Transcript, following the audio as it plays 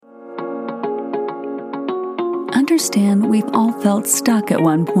understand we've all felt stuck at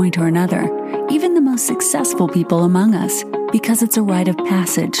one point or another, even the most successful people among us, because it's a rite of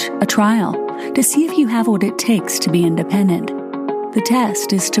passage, a trial, to see if you have what it takes to be independent. The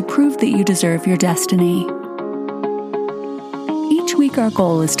test is to prove that you deserve your destiny. Each week our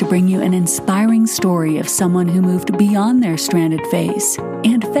goal is to bring you an inspiring story of someone who moved beyond their stranded phase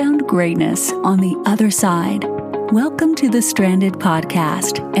and found greatness on the other side. Welcome to the Stranded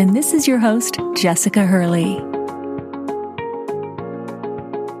Podcast, and this is your host, Jessica Hurley.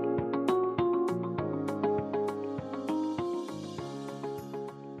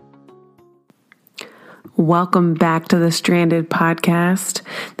 Welcome back to the Stranded Podcast.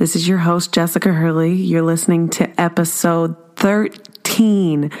 This is your host, Jessica Hurley. You're listening to episode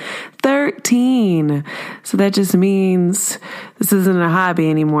 13. 13. So that just means this isn't a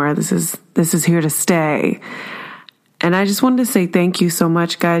hobby anymore. This is here to stay. And I just wanted to say thank you so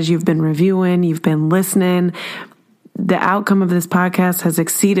much, guys. You've been reviewing, you've been listening. The outcome of this podcast has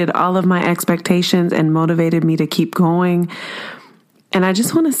exceeded all of my expectations and motivated me to keep going. And I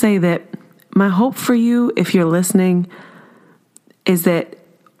just want to say that my hope for you, if you're listening, is that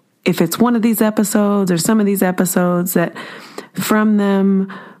if it's one of these episodes or some of these episodes, that from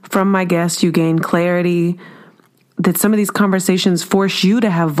them, from my guests, you gain clarity, that some of these conversations force you to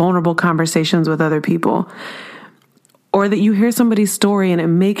have vulnerable conversations with other people, or that you hear somebody's story and it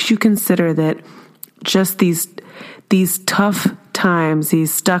makes you consider that just these tough times,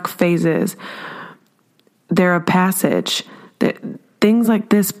 these stuck phases, they're a passage. That things like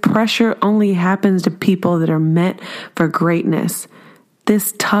this, pressure only happens to people that are meant for greatness.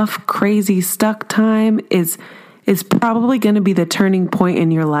 This tough, crazy, stuck time is probably going to be the turning point in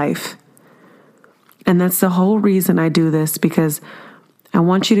your life. And that's the whole reason I do this, because I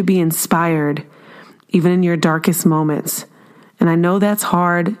want you to be inspired even in your darkest moments. And I know that's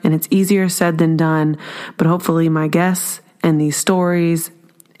hard and it's easier said than done, but hopefully my guests and these stories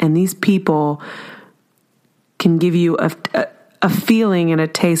and these people can give you a feeling and a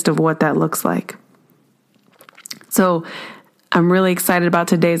taste of what that looks like. So I'm really excited about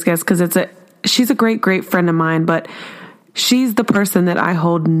today's guest because she's a great, great friend of mine, but she's the person that I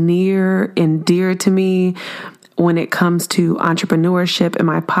hold near and dear to me when it comes to entrepreneurship and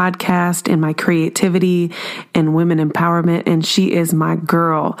my podcast and my creativity and women empowerment. And she is my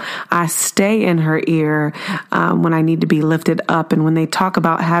girl. I stay in her ear when I need to be lifted up. And when they talk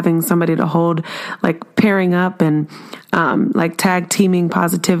about having somebody to hold, like pairing up and like tag teaming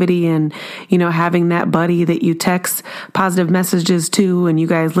positivity and, having that buddy that you text positive messages to and you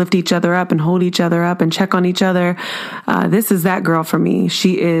guys lift each other up and hold each other up and check on each other. This is that girl for me.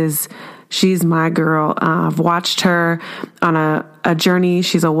 She's my girl. I've watched her on a journey.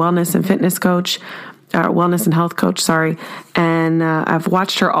 She's a wellness and fitness coach, wellness and health coach, sorry. And I've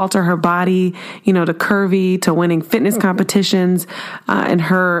watched her alter her body, to curvy, to winning fitness competitions. And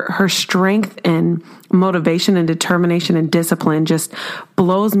her strength and motivation and determination and discipline just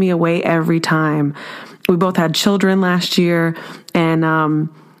blows me away every time. We both had children last year, and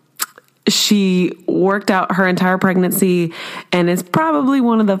she worked out her entire pregnancy and is probably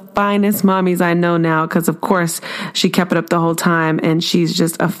one of the finest mommies I know now because, of course, she kept it up the whole time, and she's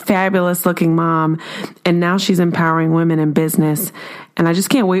just a fabulous looking mom, and now she's empowering women in business. And I just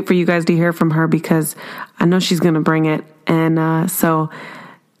can't wait for you guys to hear from her because I know she's going to bring it. And so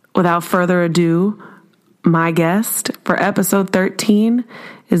without further ado, my guest for episode 13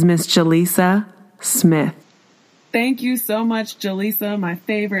 is Miss Jelisa Smith. Thank you so much, Jelisa, my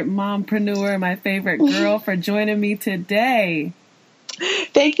favorite mompreneur, my favorite girl, for joining me today.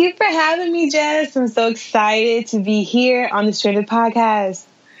 Thank you for having me, Jess. I'm so excited to be here on the Stranded Podcast.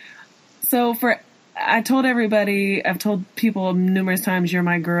 So I told everybody, I've told people numerous times, you're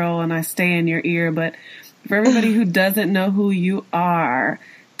my girl and I stay in your ear. But for everybody who doesn't know who you are,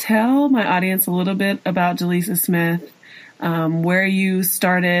 tell my audience a little bit about Jelisa Smith, where you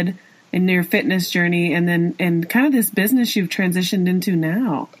started in your fitness journey, and kind of this business you've transitioned into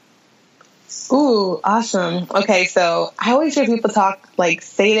now. Ooh, awesome. Okay, so I always hear people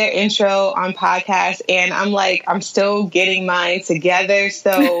say their intro on podcasts, and I'm still getting mine together,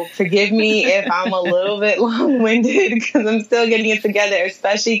 so forgive me if I'm a little bit long-winded because I'm still getting it together,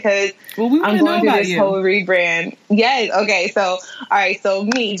 especially because I'm going through this whole rebrand. Yes, okay, so, all right, so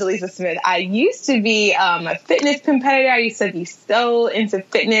me, Jelisa Smith, I used to be a fitness competitor. I used to be so into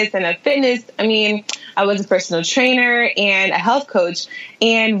fitness, and I was a personal trainer and a health coach,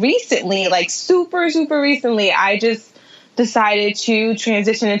 and recently, super, super recently, I just decided to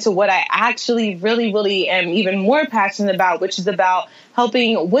transition into what I actually really, really am even more passionate about, which is about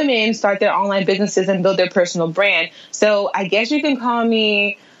helping women start their online businesses and build their personal brand. So I guess you can call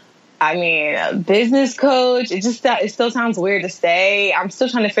me I mean, a business coach, it still sounds weird to say. I'm still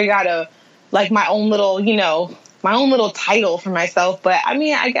trying to figure out my own little, my own little title for myself. But I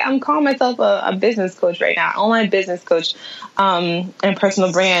mean, I'm calling myself a business coach right now, online business coach, and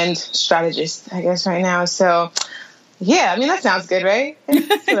personal brand strategist, I guess, right now. So yeah, I mean, that sounds good, right?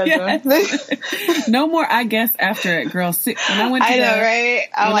 That's what I'm doing. No more, I guess, after it, girl. When I know, right?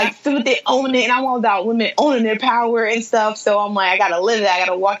 I'm so they own it, and I'm all about women owning their power and stuff. So I'm like, I gotta live that. I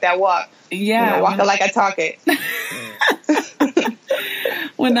gotta walk that walk. Yeah, walk it like I talk it.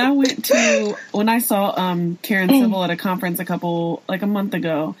 When I saw Karen Civil at a conference a month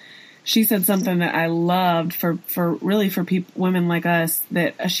ago, she said something that I loved for women like us.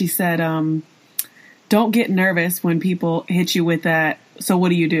 That she said, don't get nervous when people hit you with that. So what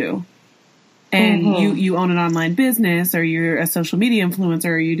do you do? And you own an online business, or you're a social media influencer,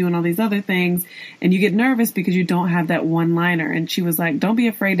 or you're doing all these other things, and you get nervous because you don't have that one liner. And she was like, don't be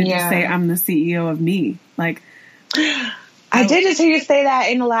afraid to just say, I'm the CEO of me. Like, I did just hear you say that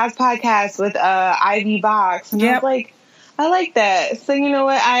in the last podcast with Ivy Box. And I was like, I like that. So you know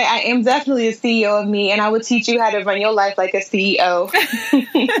what? I am definitely a CEO of me, and I would teach you how to run your life like a CEO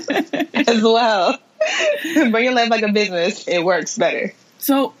as well. Run your life like a business. It works better.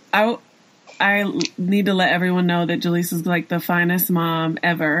 So I need to let everyone know that Jelisa's like the finest mom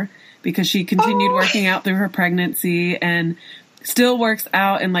ever, because she continued working out through her pregnancy and still works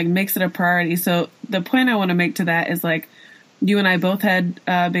out and like makes it a priority. So the point I want to make to that is like, you and I both had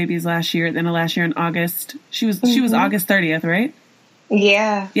babies last year. Then last year in August, she was August 30th, right?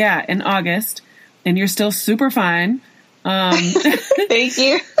 Yeah. Yeah, in August, and you're still super fine. Thank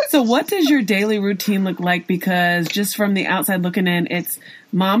you. So what does your daily routine look like? Because just from the outside looking in, it's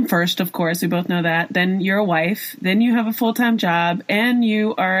mom first, of course. We both know that. Then you're a wife. Then you have a full-time job, and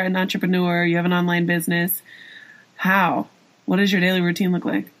you are an entrepreneur. You have an online business. How? What does your daily routine look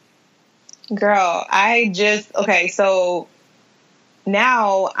like? Girl, so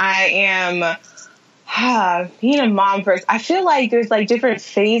now I am being a mom first. I feel like there's like different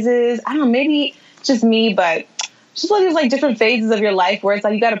phases. I don't know, maybe just me, but just like there's like different phases of your life where it's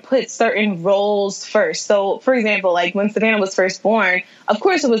like you got to put certain roles first. So, for example, like when Savannah was first born, of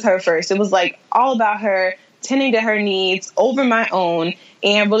course it was her first. It was like all about her, tending to her needs over my own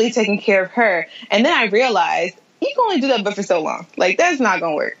and really taking care of her. And then I realized you can only do that but for so long. Like, that's not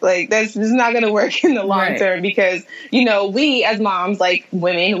going to work. Like, that's just not going to work in the long term because, we as moms, like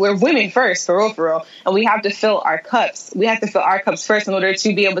women, we're women first, for real. And we have to fill our cups. We have to fill our cups first in order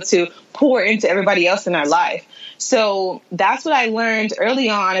to be able to pour into everybody else in our life. So that's what I learned early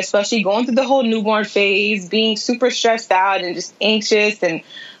on, especially going through the whole newborn phase, being super stressed out and just anxious. And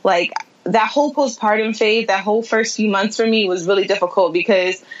like that whole postpartum phase, that whole first few months for me was really difficult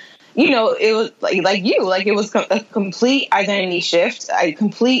because it was it was a complete identity shift, a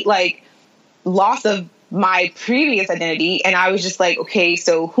complete loss of my previous identity. And I was just like, okay,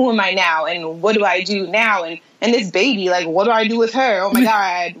 so who am I now? And what do I do now? And this baby, what do I do with her? Oh my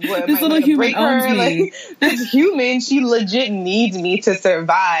God. What, this little human owns me. This human, she legit needs me to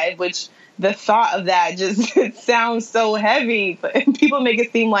survive, which the thought of that just it sounds so heavy. But people make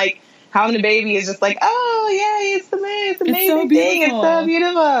it seem like having a baby is just like, oh yeah, it's amazing so thing. It's so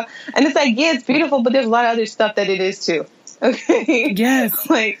beautiful. And it's like, yeah, it's beautiful, but there's a lot of other stuff that it is too. Okay. Yes.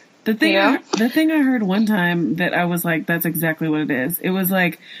 The thing I heard one time that I was like, that's exactly what it is. It was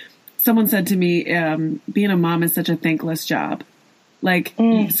like, someone said to me, being a mom is such a thankless job.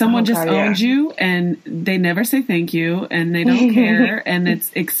 Someone just owns you and they never say thank you and they don't care and it's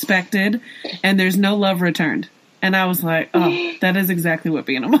expected and there's no love returned. And I was like, oh, that is exactly what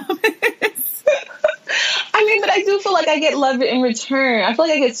being a mom is. I mean, but I do feel like I get love in return. I feel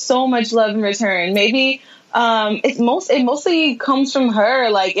like I get so much love in return. Maybe it mostly comes from her,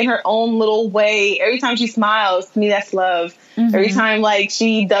 in her own little way. Every time she smiles, to me, that's love. Mm-hmm. Every time,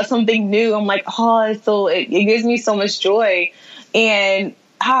 she does something new, I'm like, oh, it gives me so much joy. And,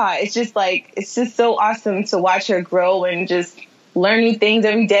 it's just so awesome to watch her grow and just learn new things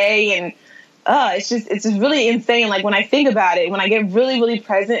every day. And, it's just really insane. When I think about it, when I get really, really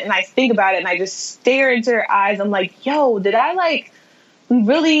present and I think about it and I just stare into her eyes, I'm like, yo, did I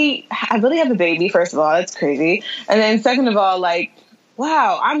really have a baby? First of all, that's crazy. And then second of all,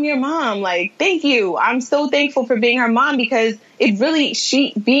 wow, I'm your mom. Thank you. I'm so thankful for being her mom because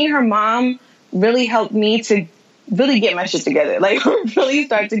being her mom really helped me to really get my shit together. Really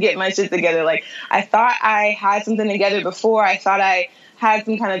start to get my shit together. I thought I had something together before. I thought I had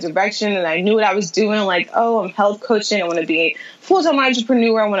some kind of direction and I knew what I was doing. I'm health coaching. I want to be a full-time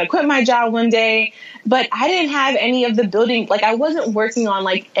entrepreneur. I want to quit my job one day. But I didn't have any of the building. I wasn't working on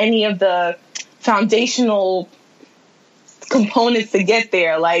any of the foundational components to get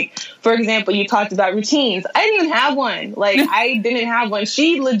there. Like, for example, you talked about routines. I didn't even have one. Like, I didn't have one.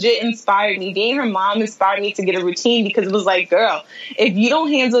 She legit inspired me. Being her mom inspired me to get a routine, because it was like, girl, if you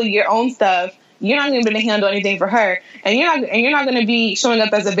don't handle your own stuff, you're not going to be able to handle anything for her. And you're not going to be showing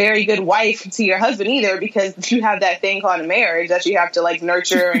up as a very good wife to your husband either, because you have that thing called a marriage that you have to like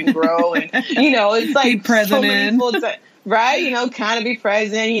nurture and grow. And, it's like be present right? Kind of be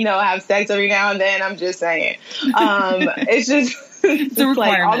present, have sex every now and then. I'm just saying. It's just, it's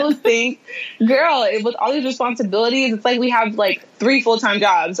like all those things, girl, with all these responsibilities, it's like we have like 3 full-time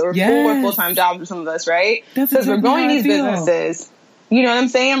jobs or 4 full-time jobs for some of us, right? Because we're growing these businesses. You know what I'm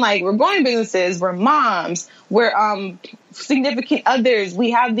saying? Like, we're growing businesses, we're moms, we're significant others,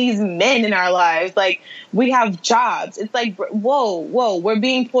 we have these men in our lives, like, we have jobs. It's like, whoa, we're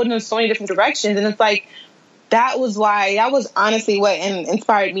being pulled in so many different directions. And it's like, that was honestly what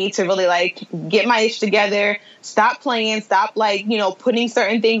inspired me to really like get my ish together, stop playing, stop like, putting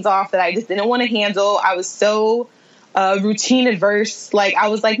certain things off that I just didn't want to handle. I was so routine adverse. Like, I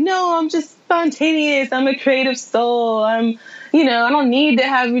was like, no, I'm just spontaneous. I'm a creative soul. I don't need to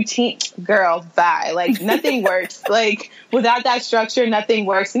have routine. Girl, bye. Like, nothing works. Like, without that structure, nothing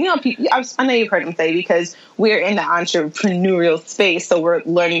works. And, I know you've heard them say, because we're in the entrepreneurial space, so we're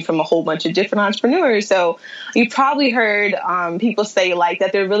learning from a whole bunch of different entrepreneurs. So you probably heard people say, like,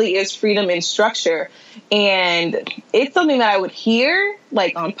 that there really is freedom in structure. And it's something that I would hear,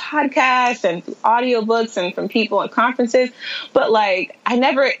 like, on podcasts and audiobooks and from people at conferences. But, like, I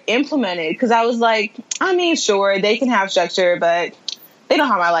never implemented, because I was like, sure, they can have structure, but they don't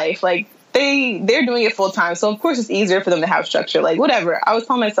have my life. Like, they're doing it full time. So of course it's easier for them to have structure, like whatever. I was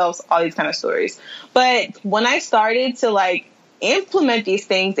telling myself all these kind of stories. But when I started to like implement these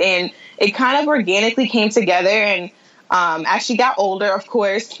things, and it kind of organically came together, and as she got older, of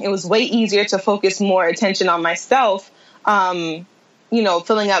course, it was way easier to focus more attention on myself.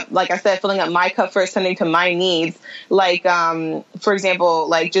 Filling up my cup first, tending to my needs. Like, for example,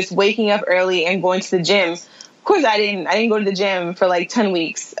 like just waking up early and going to the gym. Of course, I didn't go to the gym for like 10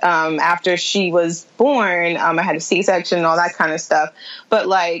 weeks after she was born. I had a C-section and all that kind of stuff. But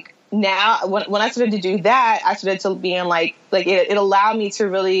like now, when I started to do that, I started to being like it allowed me to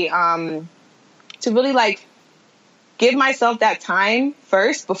really like give myself that time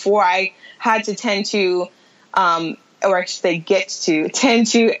first before I had to tend to, or I should say get to tend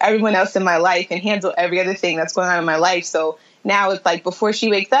to everyone else in my life and handle every other thing that's going on in my life. So now it's like before she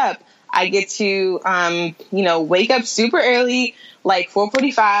wakes up, I get to, wake up super early, like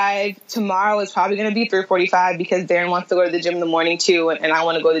 4:45. Tomorrow is probably going to be 3:45 because Darren wants to go to the gym in the morning too. And I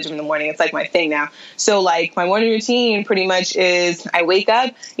want to go to the gym in the morning. It's like my thing now. So like my morning routine pretty much is I wake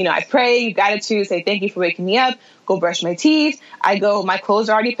up, I pray, gratitude, say thank you for waking me up, go brush my teeth. I go, my clothes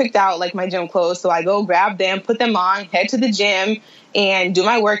are already picked out, like my gym clothes. So I go grab them, put them on, head to the gym and do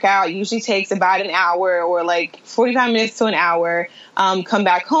my workout. It usually takes about an hour or like 45 minutes to an hour. Come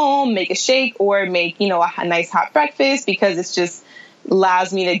back home, make a shake or make, a nice hot breakfast because it's just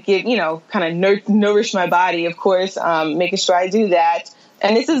allows me to give, kind of nourish my body, of course, making sure I do that.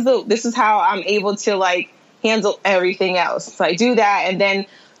 And this is how I'm able to like handle everything else. So I do that. And then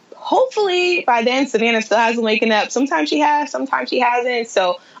hopefully by then Savannah still hasn't waken up. Sometimes she has, sometimes she hasn't.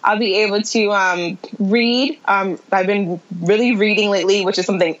 So I'll be able to read. I've been really reading lately, which is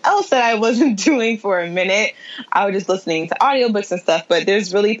something else that I wasn't doing for a minute. I was just listening to audiobooks and stuff, but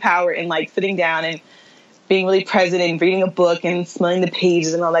there's really power in like sitting down and being really present and reading a book and smelling the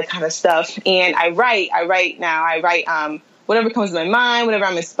pages and all that kind of stuff. And I write whatever comes to my mind, whatever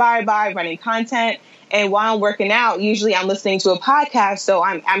I'm inspired by, writing content. And while I'm working out, usually I'm listening to a podcast. So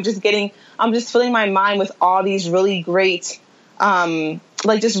I'm just filling my mind with all these really great,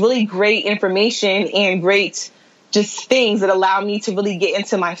 really great information and great just things that allow me to really get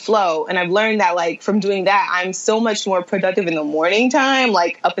into my flow. And I've learned that like from doing that, I'm so much more productive in the morning time,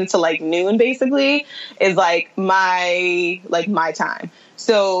 like up until like noon basically is like my time.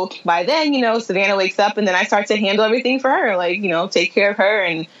 So by then, Savannah wakes up and then I start to handle everything for her, like, take care of her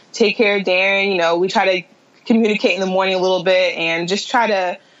and take care of Darren. We try to communicate in the morning a little bit and just try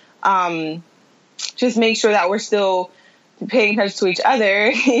to just make sure that we're still paying attention to each other,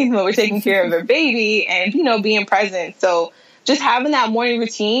 even though we're taking care of our baby and, being present. So just having that morning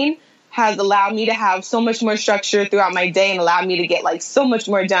routine has allowed me to have so much more structure throughout my day and allowed me to get like so much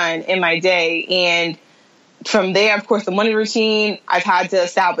more done in my day. And from there, of course, the morning routine, I've had to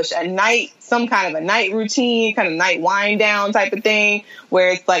establish some kind of a night routine, kind of night wind down type of thing,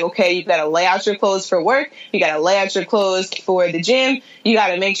 where it's like, okay, you got to lay out your clothes for work. You got to lay out your clothes for the gym. You got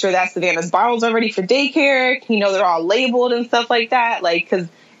to make sure that Savannah's bottles are ready for daycare. They're all labeled and stuff like that. Like, cause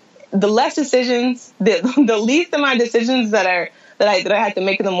the less decisions, the least amount of decisions that I have to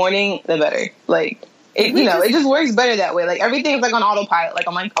make in the morning, the better. Like, it just works better that way. Like, everything's like on autopilot. Like,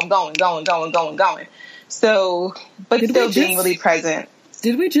 I'm going. So, but still being really present.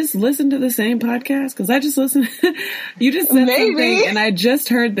 Did we just listen to the same podcast? Because I just listened. You just said something, and I just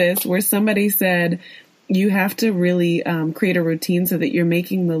heard this where somebody said you have to really create a routine so that you're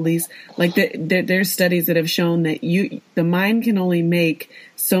making the least. Like, there's studies that have shown that the mind can only make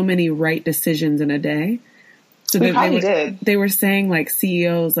so many right decisions in a day. So they were saying, like,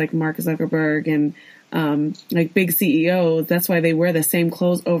 CEOs like Mark Zuckerberg and like big CEOs, that's why they wear the same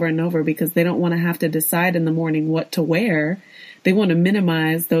clothes over and over, because they don't want to have to decide in the morning what to wear. They want to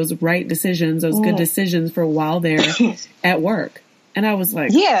minimize those right decisions, those good decisions for while they're at work. And I was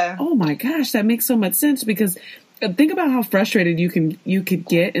like, oh my gosh, that makes so much sense, because think about how frustrated you could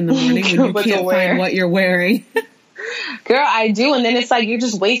get in the morning when you can't find what you're wearing. Girl, I do. And then it's like, you're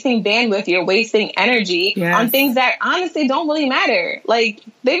just wasting bandwidth. You're wasting energy on things that honestly don't really matter. Like,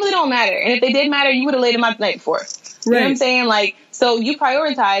 they really don't matter. And if they did matter, you would have laid them out the night before. You know what I'm saying? Like, so you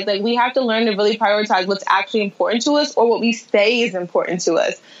prioritize. Like, we have to learn to really prioritize what's actually important to us, or what we say is important to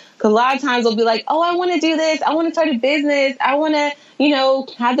us. Because a lot of times we'll be like, oh, I want to do this. I want to start a business. I want to,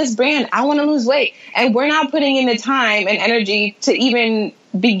 have this brand. I want to lose weight. And we're not putting in the time and energy to even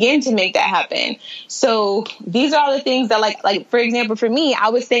begin to make that happen. So these are all the things that, like, for example, for me, I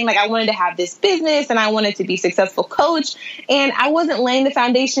was saying, like, I wanted to have this business and I wanted to be a successful coach. And I wasn't laying the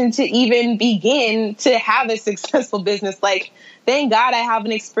foundation to even begin to have a successful business. Like, thank God I have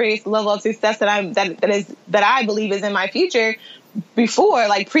an experienced level of success that I believe is in my future before,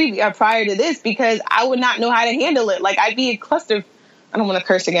 like, prior to this, because I would not know how to handle it. Like, I'd be a cluster. I don't want to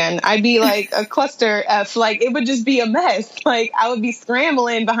curse again. I'd be like a cluster F. Like, it would just be a mess. Like, I would be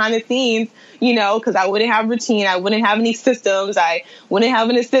scrambling behind the scenes, because I wouldn't have routine. I wouldn't have any systems. I wouldn't have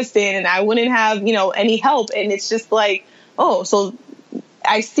an assistant, and I wouldn't have, any help. And it's just like, oh, so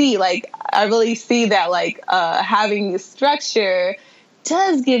I really see that, like, having the structure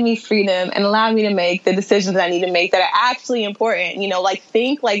does give me freedom and allow me to make the decisions that I need to make that are actually important. Like,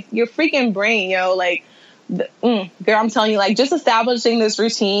 think like your freaking brain, like, girl, I'm telling you, like, just establishing this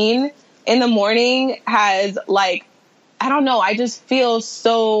routine in the morning has, like, I don't know, I just feel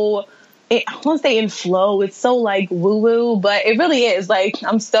so, I won't say in flow. It's so, like, woo-woo, but it really is. Like,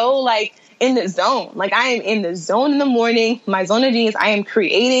 I'm so, like, in the zone. Like, I am in the zone in the morning. My zone of genius. I am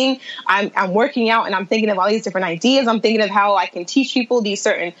creating. I'm working out, and I'm thinking of all these different ideas. I'm thinking of how I can teach people these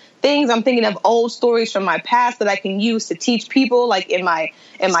certain things. I'm thinking of old stories from my past that I can use to teach people, like, in my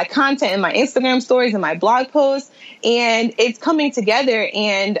content, in my Instagram stories, in my blog posts. And it's coming together,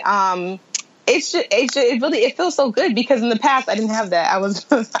 and it feels so good, because in the past I didn't have that.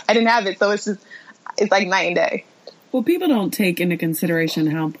 I didn't have it, so it's like night and day. Well, people don't take into consideration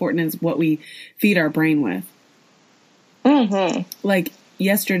how important is what we feed our brain with. Mm-hmm. Like,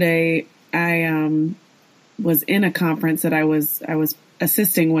 yesterday, I was in a conference that I was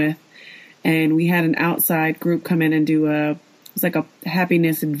assisting with, and we had an outside group come in and do it was like a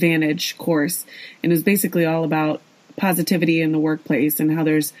happiness advantage course, and it was basically all about positivity in the workplace and how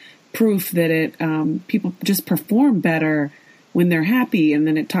there's proof that people just perform better when they're happy. And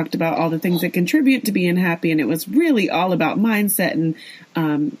then it talked about all the things that contribute to being happy. And it was really all about mindset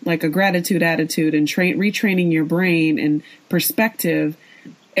and like a gratitude attitude and retraining your brain and perspective.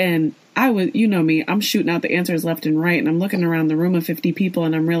 And I was, me, I'm shooting out the answers left and right. And I'm looking around the room of 50 people,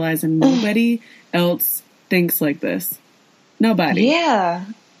 and I'm realizing nobody else thinks like this. Nobody. Yeah.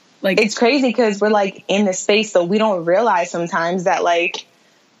 Like, it's crazy because we're, like, in the space, so we don't realize sometimes that, like,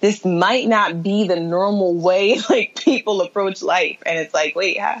 this might not be the normal way, like, people approach life. And it's like,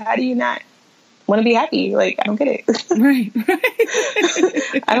 wait, how do you not want to be happy? Like, I don't get it. Right.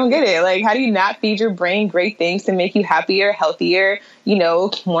 I don't get it. Like, how do you not feed your brain great things to make you happier, healthier,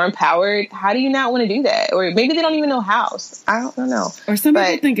 more empowered? How do you not want to do that? Or maybe they don't even know how. I don't know. Or some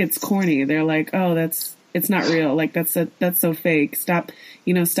people think it's corny. They're like, oh, it's not real. Like, that's so fake. Stop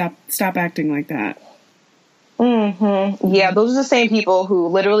acting like that. Mm-hmm. Yeah, those are the same people who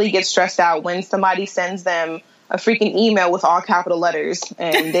literally get stressed out when somebody sends them a freaking email with all capital letters,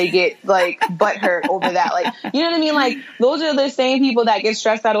 and they get, like, butthurt over that. Like, you know what I mean? Like, those are the same people that get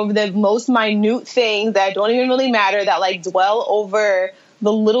stressed out over the most minute things that don't even really matter, that, like, dwell over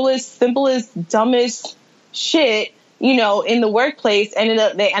the littlest, simplest, dumbest shit, in the workplace.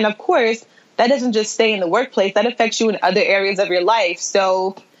 And of course, that doesn't just stay in the workplace. That affects you in other areas of your life.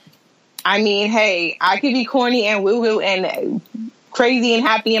 So, I mean, hey, I could be corny and woo-woo and crazy and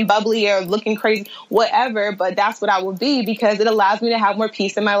happy and bubbly or looking crazy, whatever, but that's what I will be, because it allows me to have more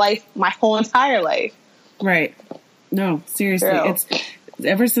peace in my life, my whole entire life. Right. No, seriously. Girl.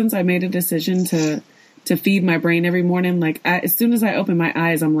 ever since I made a decision to feed my brain every morning, like as soon as I open my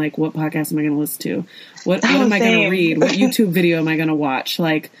eyes, I'm like, what podcast am I going to listen to? What am I going to read? What YouTube video am I going to watch?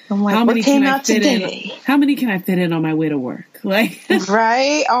 Like, how many can I fit in? How many can I fit in on my way to work? Like,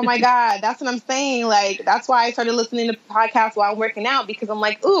 right? Oh my God. That's what I'm saying. Like, that's why I started listening to podcasts while I'm working out, because I'm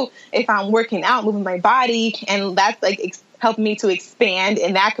like, ooh, if I'm working out, moving my body, and that's like helping me to expand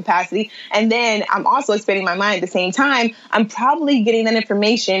in that capacity. And then I'm also expanding my mind at the same time. I'm probably getting that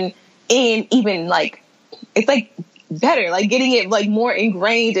information in even like, it's like better, like getting it like more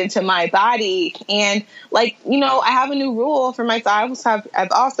ingrained into my body. And like, you know, I have a new rule for myself.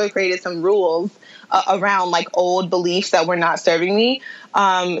 I've also created some rules around like old beliefs that were not serving me.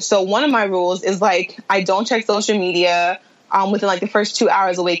 So one of my rules is like, I don't check social media within like the first 2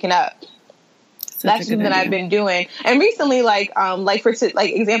 hours of waking up. That's something that I've been doing. And recently, like for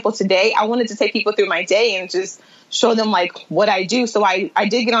example, today, I wanted to take people through my day and just show them like what I do. So I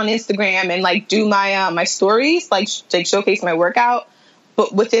did get on Instagram and like do my stories, like showcase my workout,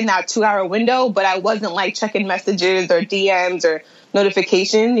 but within that 2 hour window. But I wasn't like checking messages or DMs or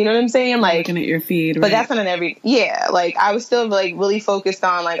notifications. You know what I'm saying? Like looking at your feed, right? But that's not like I was still like really focused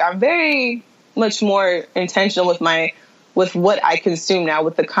on like, I'm very much more intentional with what I consume now,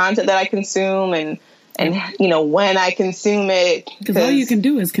 with the content that I consume and you know, when I consume it. Because all you can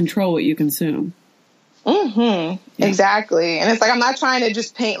do is control what you consume. Yeah. Exactly. And it's like, I'm not trying to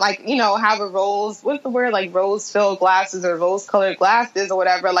just paint like, you know, have what's the word? Like rose-filled glasses or rose-colored glasses or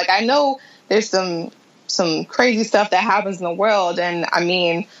whatever. Like, I know there's some crazy stuff that happens in the world. And I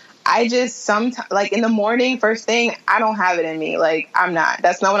mean, I just sometimes, like in the morning, first thing, I don't have it in me. Like,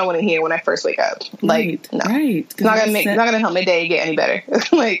 that's not what I want to hear when I first wake up. Like, no. Right. It's not going to help my day get any better.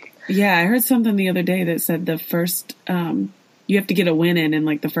 Like, yeah, I heard something the other day that said the first, you have to get a win in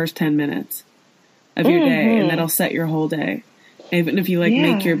like the first 10 minutes of your day, and that'll set your whole day. Even if you like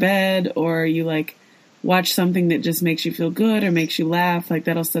make your bed or you like watch something that just makes you feel good or makes you laugh, like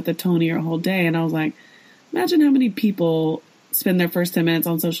that'll set the tone of your whole day. And I was like, imagine how many people spend their first 10 minutes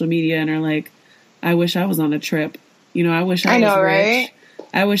on social media and are like, I wish I was on a trip. You know, I wish I was rich. Right?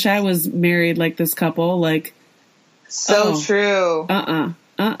 I wish I was married like this couple. Like, true.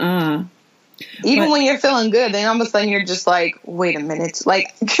 Even when you're feeling good, then all of a sudden you're just like, wait a minute.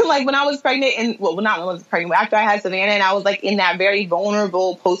 Like when I was pregnant and not when I was pregnant, but after I had Savannah and I was like in that very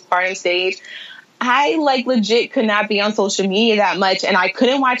vulnerable postpartum stage, I like legit could not be on social media that much. And I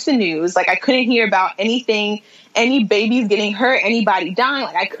couldn't watch the news. Like I couldn't hear about anything, any babies getting hurt, anybody dying.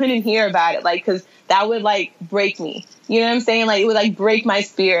 Like I couldn't hear about it. Like, cause that would like break me. You know what I'm saying? Like it would like break my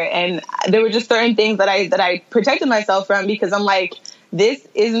spirit. And there were just certain things that I protected myself from, because I'm like, this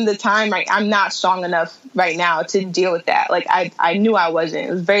isn't the time, right? I'm not strong enough right now to deal with that. Like I knew I wasn't.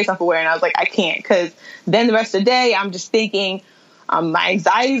 It was very self-aware, and I was like, I can't, because then the rest of the day I'm just thinking, my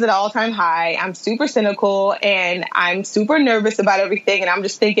anxiety is at an all-time high. I'm super cynical and I'm super nervous about everything, and I'm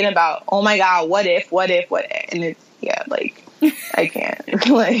just thinking about, oh my God, what if? And it's like I can't.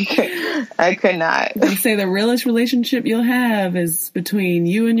 Like I could not. They say the realest relationship you'll have is between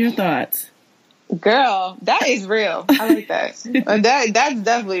you and your thoughts. Girl, that is real. I like that. That's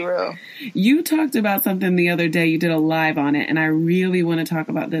definitely real. You talked about something the other day. You did a live on it, and I really want to talk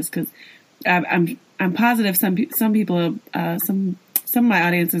about this because I'm positive some people, some of my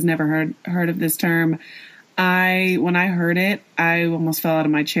audience has never heard of this term. When I heard it, I almost fell out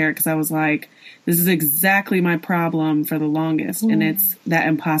of my chair because I was like, this is exactly my problem for the longest, and it's that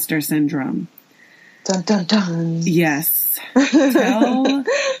imposter syndrome. Dun dun dun. Yes.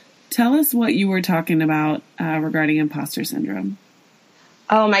 Tell us what you were talking about regarding imposter syndrome.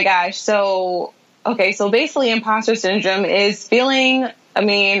 Oh my gosh. So basically imposter syndrome is feeling,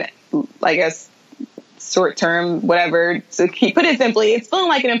 I guess short term, whatever, to put it simply, it's feeling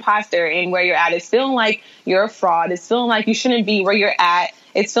like an imposter in where you're at. It's feeling like you're a fraud. It's feeling like you shouldn't be where you're at.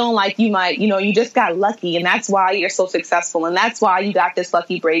 It's feeling like you might, you just got lucky and that's why you're so successful. And that's why you got this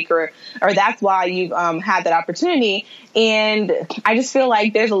lucky break or that's why you've had that opportunity. And I just feel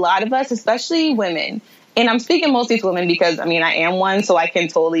like there's a lot of us, especially women, and I'm speaking mostly to women because I am one, so I can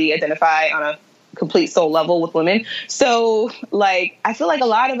totally identify on a complete soul level with women. So like, I feel like a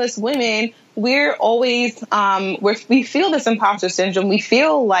lot of us women, we're always, we feel this imposter syndrome. We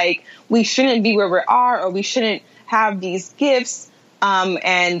feel like we shouldn't be where we are, or we shouldn't have these gifts.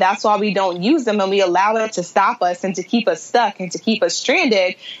 And that's why we don't use them, and we allow it to stop us and to keep us stuck and to keep us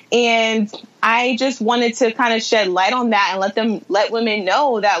stranded. And I just wanted to kind of shed light on that and let women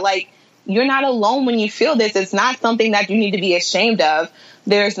know that like, you're not alone when you feel this. It's not something that you need to be ashamed of.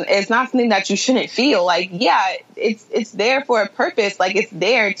 It's not something that you shouldn't feel. Like, yeah, it's there for a purpose. Like it's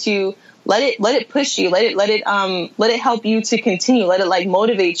there to let it push you. Let it help you to continue. Let it like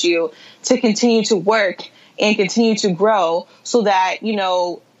motivate you to continue to work and continue to grow so that, you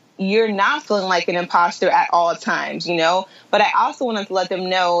know, you're not feeling like an imposter at all times, you know. But I also wanted to let them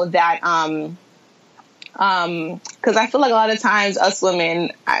know that, because I feel like a lot of times us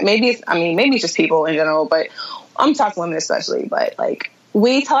women, maybe it's just people in general, but I'm talking women especially, but like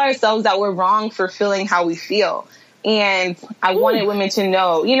we tell ourselves that we're wrong for feeling how we feel. And I wanted women to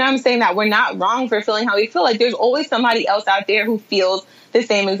know, you know what I'm saying, that we're not wrong for feeling how we feel. Like there's always somebody else out there who feels the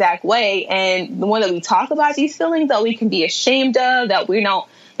same exact way. And the more that we talk about these feelings that we can be ashamed of, that we're not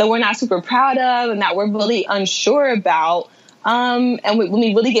super proud of, and that we're really unsure about, and when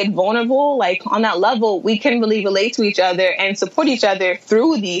we really get vulnerable, like on that level, we can really relate to each other and support each other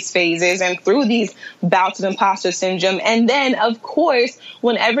through these phases and through these bouts of imposter syndrome. And then, of course,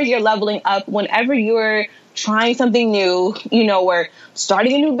 whenever you're leveling up, whenever you're trying something new, you know, or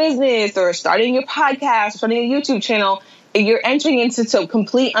starting a new business or starting your podcast, or starting a YouTube channel, you're entering into some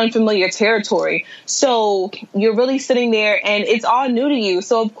complete unfamiliar territory. So you're really sitting there and it's all new to you.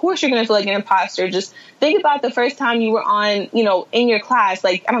 So of course you're going to feel like an imposter. Just think about the first time you were on, you know, in your class,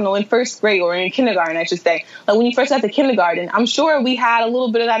 like, I don't know, in first grade or in kindergarten, I should say. Like when you first got to kindergarten, I'm sure we had a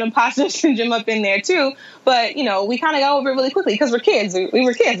little bit of that imposter syndrome up in there too. But, you know, we kind of got over it really quickly because we're kids. We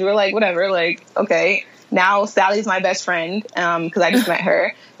were kids. We were like, whatever, like, okay. Now Sally's my best friend because I just met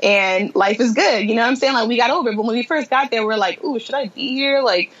her, and life is good. You know what I'm saying? Like we got over it, but when we first got there, we're like, "Ooh, should I be here?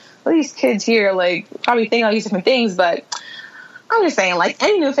 Like, what are these kids here? Like, probably think all these different things." But I'm just saying, like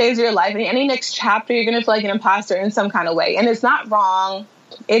any new phase of your life, any next chapter, you're gonna feel like an imposter in some kind of way, and it's not wrong.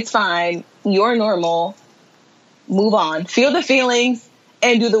 It's fine. You're normal. Move on. Feel the feelings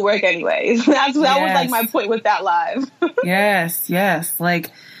and do the work anyways. That was like my point with that live. Yes.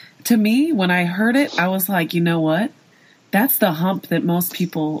 Like. To me, when I heard it, I was like, you know what? That's the hump that most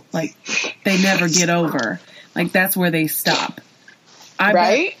people, like, they never get over. Like, that's where they stop.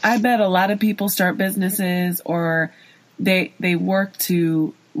 I bet a lot of people start businesses or they work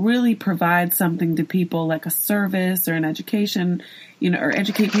to really provide something to people, like a service or an education, you know, or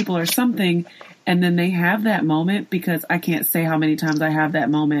educate people or something. And then they have that moment, because I can't say how many times I have that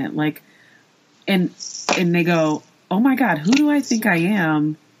moment, like, and they go, oh my God, who do I think I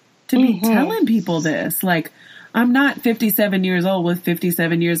am to be telling people this? Like, I'm not 57 years old with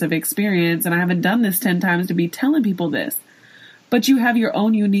 57 years of experience, and I haven't done this 10 times to be telling people this. But you have your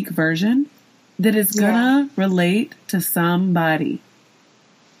own unique version that is gonna relate to somebody.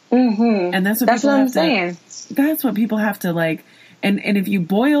 And that's what I'm saying. That's what people have to like. And if you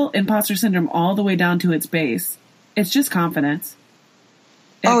boil imposter syndrome all the way down to its base, it's just confidence.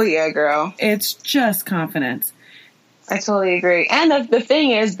 Girl. It's just confidence. I totally agree. And the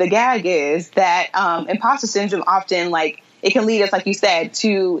thing is, the gag is that imposter syndrome often, like, it can lead us, like you said,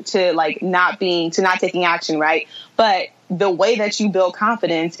 to like not taking action, right? But the way that you build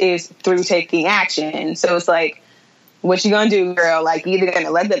confidence is through taking action. So it's like, what you gonna do, girl? Like, you're either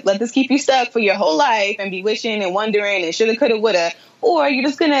gonna let this keep you stuck for your whole life and be wishing and wondering and shoulda, coulda, woulda, or you're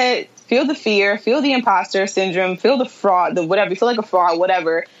just gonna feel the fear, feel the imposter syndrome, feel the fraud, the whatever, you feel like a fraud,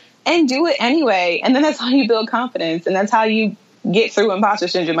 whatever, and do it anyway. And then that's how you build confidence. And that's how you get through imposter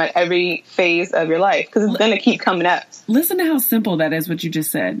syndrome at every phase of your life, because it's going to keep coming up. Listen to how simple that is, what you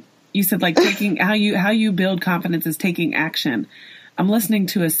just said. You said, like, taking how you build confidence is taking action. I'm listening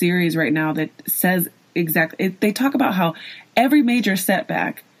to a series right now that says exactly, they talk about how every major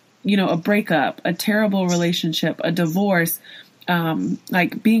setback, you know, a breakup, a terrible relationship, a divorce,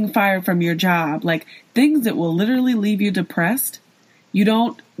 like being fired from your job, like things that will literally leave you depressed. You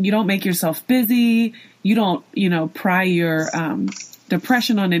don't make yourself busy. You don't, pry your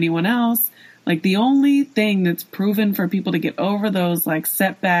depression on anyone else. Like, the only thing that's proven for people to get over those, like,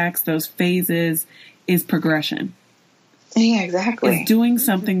 setbacks, those phases, is progression. Yeah, exactly. It's doing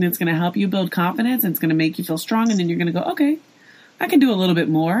something that's going to help you build confidence, and it's going to make you feel strong, and then you're going to go, okay, I can do a little bit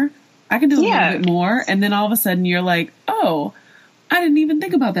more. I can do a little bit more. And then all of a sudden you're like, oh, I didn't even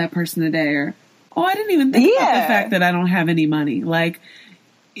think about that person today. Or, oh, I didn't even think about the fact that I don't have any money. Like,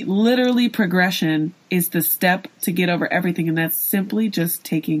 literally, progression is the step to get over everything. And that's simply just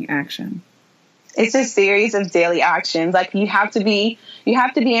taking action. It's a series of daily actions. Like, you have to be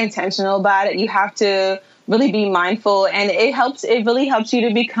intentional about it. You have to really be mindful. And it really helps you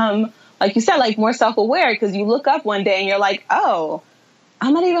to become, like you said, like, more self-aware, because you look up one day and you're like, oh,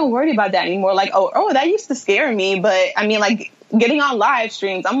 I'm not even worried about that anymore. Like, oh, that used to scare me. But I mean, like, getting on live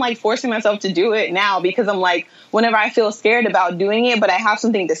streams, I'm like forcing myself to do it now, because I'm like, whenever I feel scared about doing it, but I have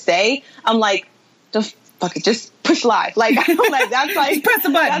something to say, I'm like, just fuck it, just push live. Like, I'm like, that's like, just press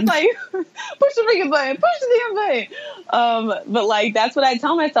the button. That's like, push the freaking button, push the damn button. But like, that's what I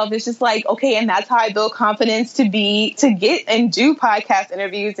tell myself. It's just like, okay. And that's how I build confidence to get and do podcast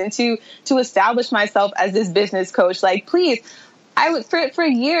interviews and to establish myself as this business coach. Like, please, I was for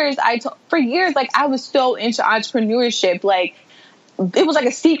years, like I was so into entrepreneurship. Like, it was like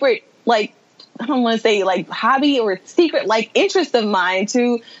a secret, like, I don't want to say like hobby or secret like interest of mine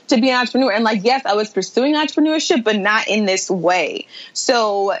to be an entrepreneur. And like, yes, I was pursuing entrepreneurship, but not in this way.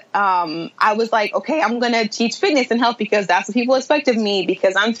 So I was like, okay, I'm going to teach fitness and health because that's what people expect of me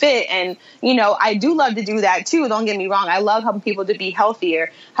because I'm fit. And, you know, I do love to do that too. Don't get me wrong. I love helping people to be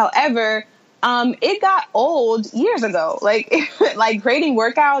healthier. However, it got old years ago, like, like creating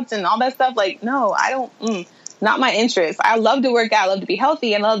workouts and all that stuff. Like, no, I don't, not my interest. I love to work out. I love to be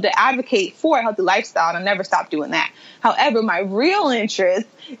healthy and love to advocate for a healthy lifestyle. And I never stopped doing that. However, my real interest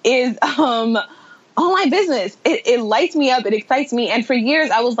is, online business. It lights me up. It excites me. And for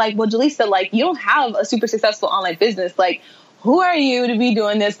years I was like, well, Jelisa, like you don't have a super successful online business. Like, who are you to be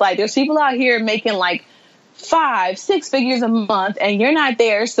doing this? Like, there's people out here making like 5-6 figures a month and you're not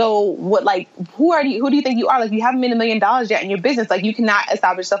there. So what, like, who do you think you are? Like, you haven't made $1 million yet in your business. Like, you cannot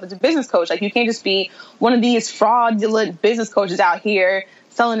establish yourself as a business coach. Like, you can't just be one of these fraudulent business coaches out here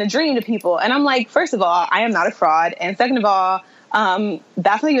selling a dream to people. And I'm like, first of all, I am not a fraud. And second of all,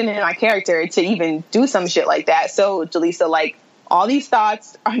 that's not even in my character to even do some shit like that. So Jelisa, like, all these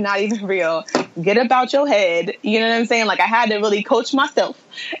thoughts are not even real. Get up out your head. You know what I'm saying? Like, I had to really coach myself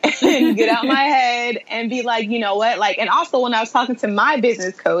and get out my head and be like, you know what? Like, and also when I was talking to my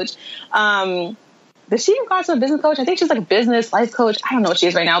business coach, does she even call herself a business coach? I think she's like a business life coach. I don't know what she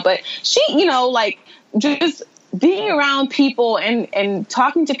is right now, but she, you know, like just being around people and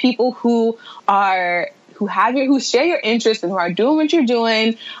talking to people who share your interests and who are doing what you're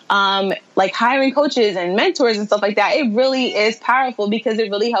doing, like hiring coaches and mentors and stuff like that. It really is powerful because it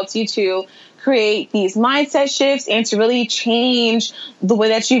really helps you to create these mindset shifts and to really change the way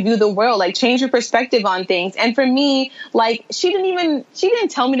that you view the world, like change your perspective on things. And for me, like she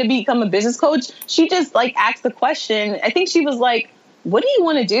didn't tell me to become a business coach. She just like asked the question. I think she was like, what do you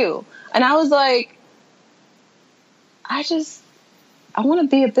want to do? And I was like, I want to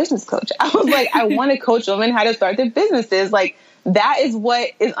be a business coach. I was like, I want to coach women how to start their businesses. Like, that is what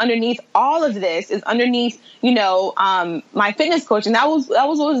is underneath all of this, is underneath, you know, my fitness coach. And that was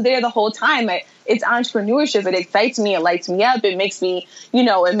what was there the whole time. It's entrepreneurship. It excites me. It lights me up. It makes me, you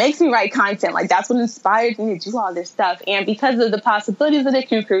know, it makes me write content. Like, that's what inspires me to do all this stuff. And because of the possibilities that it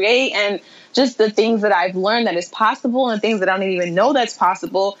can create and just the things that I've learned that is possible and things that I don't even know that's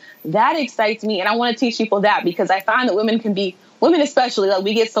possible, that excites me. And I want to teach people that because I find that women especially, like,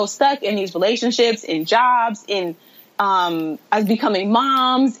 we get so stuck in these relationships, in jobs, in as becoming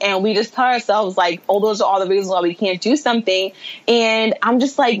moms, and we just tell ourselves like, oh, those are all the reasons why we can't do something. And I'm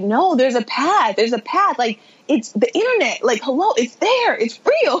just like, no, there's a path. Like, it's the internet. Like, hello, it's there. It's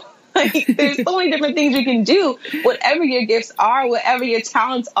real. Like, there's so many different things you can do. Whatever your gifts are, whatever your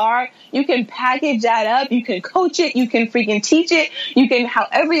talents are, you can package that up. You can coach it. You can freaking teach it. You can,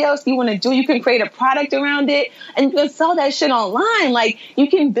 however else you want to do, you can create a product around it and you can sell that shit online. Like, you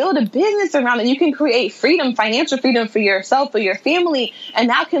can build a business around it. You can create freedom, financial freedom for yourself, for your family. And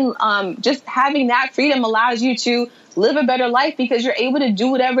that can, just having that freedom allows you to live a better life because you're able to do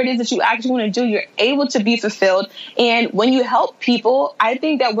whatever it is that you actually want to do. You're able to be fulfilled. And when you help people, I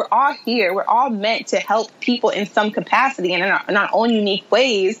think that we're all here. We're all meant to help people in some capacity and in our own unique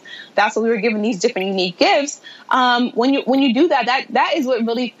ways. That's what we were given, these different unique gifts. When you do that is what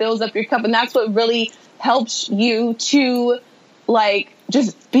really fills up your cup. And that's what really helps you to like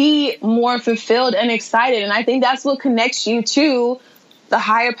just be more fulfilled and excited. And I think that's what connects you to the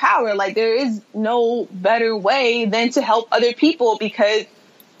higher power. Like, there is no better way than to help other people because,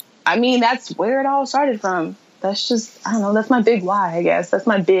 I mean, that's where it all started from. That's just, I don't know, that's my big why, I guess. That's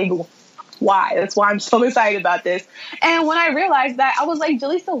my big why. That's why I'm so excited about this. And when I realized that, I was like,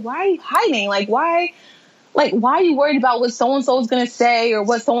 Jelisa, why are you hiding? Why are you worried about what so-and-so is going to say or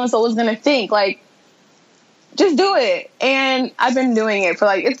what so-and-so is going to think? Like, just do it. And I've been doing it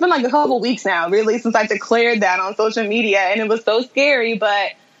for it's been a couple weeks now, really, since I declared that on social media. And it was so scary.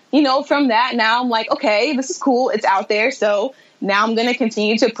 But, you know, from that, now I'm like, okay, this is cool. It's out there. So now I'm going to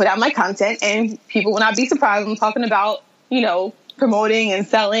continue to put out my content and people will not be surprised. I'm talking about, you know, promoting and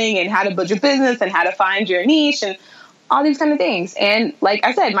selling and how to build your business and how to find your niche and all these kind of things. And like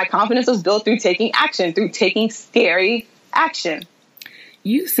I said, my confidence was built through taking action, through taking scary action.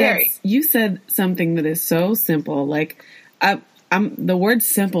 You said something that is so simple. Like, the word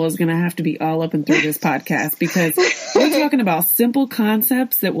simple is going to have to be all up and through this podcast, because we're talking about simple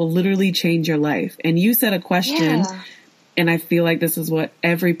concepts that will literally change your life. And you said a question, and I feel like this is what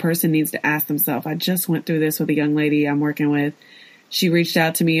every person needs to ask themselves. I just went through this with a young lady I'm working with. She reached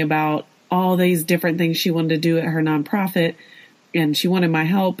out to me about all these different things she wanted to do at her nonprofit, and she wanted my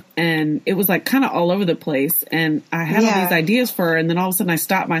help, and it was like kind of all over the place. And I had all these ideas for her, and then all of a sudden I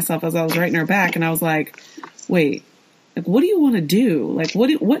stopped myself as I was writing her back, and I was like, wait, like, what do you want to do? Like,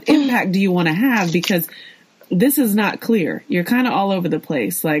 what impact do you want to have? Because this is not clear. You're kind of all over the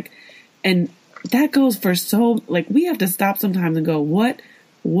place. Like, and that goes for like, we have to stop sometimes and go, what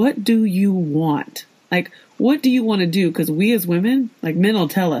do you want? Like, what do you want to do? Because we as women, like, men will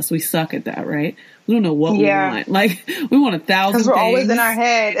tell us we suck at that, right? We don't know what we want. Like, we want 1,000 things. Because we're always in our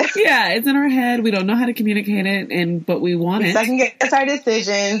head. Yeah, it's in our head. We don't know how to communicate it, but we want it. Second guess our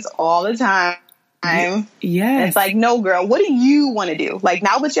decisions all the time. Yes. It's like, no, girl, what do you want to do? Like,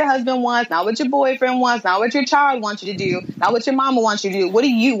 not what your husband wants, not what your boyfriend wants, not what your child wants you to do, not what your mama wants you to do. What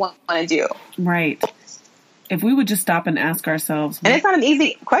do you want to do? Right. If we would just stop and ask ourselves. And it's not an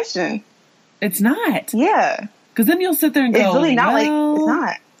easy question. It's not. Yeah. Because then you'll sit there and go, it's really not, well, it's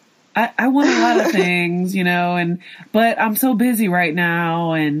not. I want a lot of things, but I'm so busy right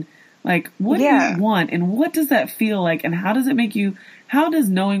now. And like, what do you want? And what does that feel like? And how does it make you, how does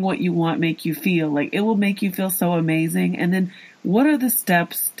knowing what you want make you feel? Like, it will make you feel so amazing. And then what are the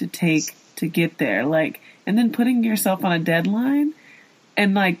steps to take to get there? Like, and then putting yourself on a deadline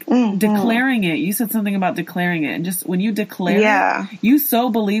and like declaring it. You said something about declaring it. And just when you declare it, you so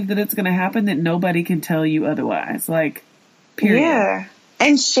believe that it's going to happen that nobody can tell you otherwise. Like, period. Yeah.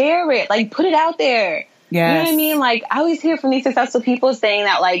 And share it. Like, put it out there. Yes. You know what I mean? Like, I always hear from these successful people saying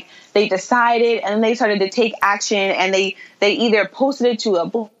that, like, they decided and then they started to take action, and they either posted it to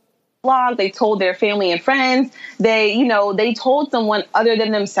a blog, they told their family and friends, they told someone other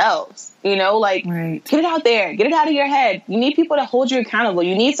than themselves, like, get it out there, get it out of your head. You need people to hold you accountable.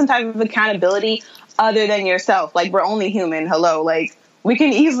 You need some type of accountability other than yourself. Like, we're only human. Hello. Like, we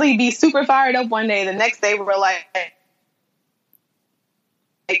can easily be super fired up one day. The next day we're like,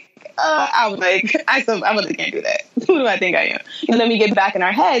 I was like, I really can't do that. Who do I think I am? And then we get back in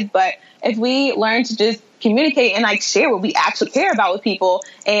our head. But if we learn to just communicate and like share what we actually care about with people,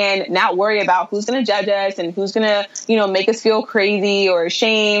 and not worry about who's going to judge us and who's going to, make us feel crazy or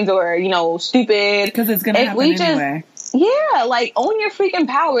ashamed or, stupid. Because it's going to happen anyway. Yeah, like, own your freaking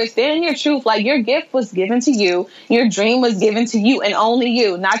power. Stand in your truth. Like, your gift was given to you. Your dream was given to you and only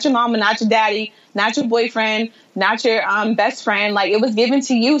you. Not your mama, not your daddy, not your boyfriend, not your best friend. Like, it was given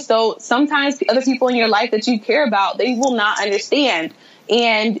to you. So sometimes the other people in your life that you care about, they will not understand.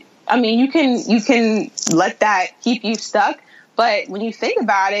 And I mean, you can let that keep you stuck. But when you think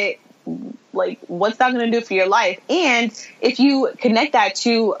about it, like, what's that going to do for your life? And if you connect that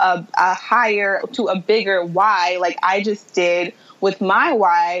to a bigger why, like I just did with my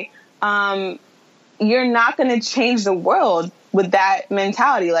why, you're not going to change the world with that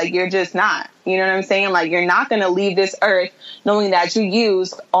mentality. Like, you're just not, you know what I'm saying? Like, you're not going to leave this earth knowing that you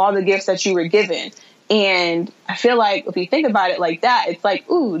used all the gifts that you were given. And I feel like if you think about it like that, it's like,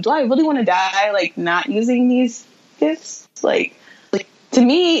 ooh, do I really want to die? Like, not using these gifts? Like, to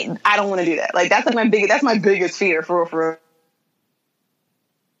me, I don't want to do that. Like, that's like my biggest fear for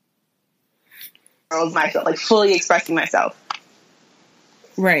myself, like fully expressing myself.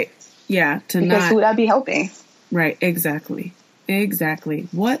 Right. Yeah. Because who would I be helping? Right. Exactly.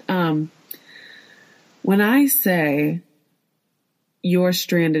 What, when I say your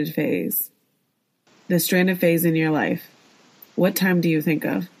stranded phase, the stranded phase in your life, what time do you think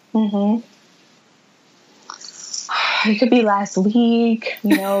of? It could be last week,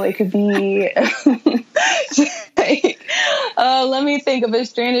 it could be, let me think of a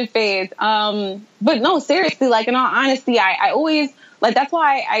stranded phase. But no, seriously, like, in all honesty, I always, like, that's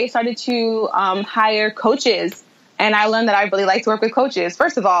why I started to hire coaches. And I learned that I really like to work with coaches.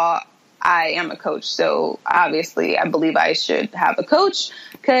 First of all, I am a coach. So obviously I believe I should have a coach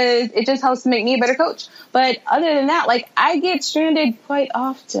because it just helps to make me a better coach. But other than that, like, I get stranded quite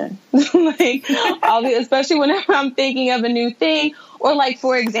often, like, especially whenever I'm thinking of a new thing, or like,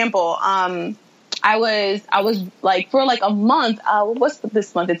 for example, I was like, for like a month, what's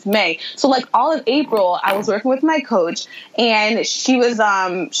this month? It's May. So like all of April, I was working with my coach, and she was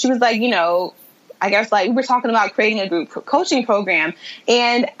like, I guess, like, we were talking about creating a group coaching program,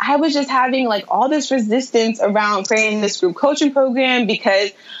 and I was just having like all this resistance around creating this group coaching program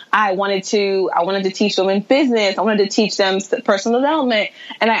because I wanted to teach women business. I wanted to teach them personal development.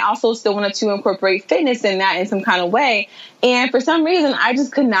 And I also still wanted to incorporate fitness in that in some kind of way. And for some reason, I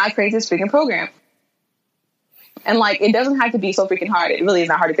just could not create this freaking program. And like, it doesn't have to be so freaking hard. It really is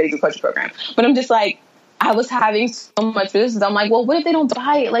not hard to create a group coaching program. But I'm just like, I was having so much resistance. I'm like, well, what if they don't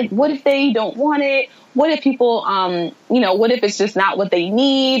buy it? Like, what if they don't want it? What if people, what if it's just not what they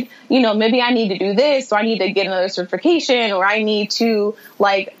need? Maybe I need to do this, or I need to get another certification, or I need to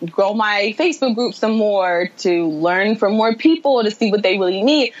like grow my Facebook group some more to learn from more people to see what they really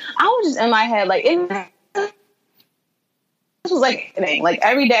need. I was just in my head, like, this was like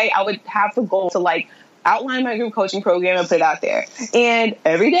every day I would have to go to like outline my group coaching program and put it out there. And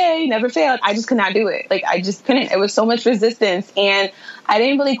every day, never failed, I just could not do it. Like, I just couldn't. It was so much resistance. And I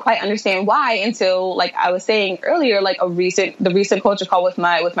didn't really quite understand why until, like I was saying earlier, like the recent coaching call with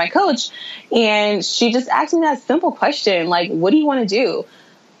my coach. And she just asked me that simple question, like, what do you want to do?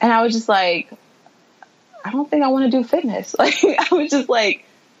 And I was just like, I don't think I want to do fitness. Like, I was just like,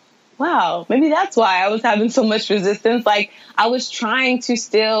 wow, maybe that's why I was having so much resistance. Like, I was trying to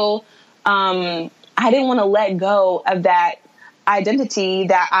still, I didn't want to let go of that identity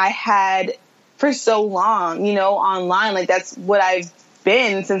that I had for so long, online. Like, that's what I've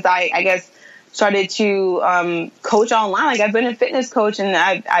been since I guess started to coach online. Like, I've been a fitness coach, and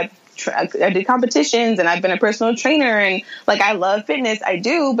I did competitions, and I've been a personal trainer, and like, I love fitness. I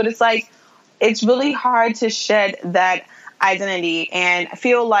do, but it's like, it's really hard to shed that identity. And I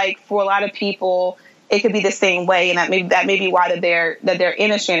feel like for a lot of people, it could be the same way, and that may be why that they're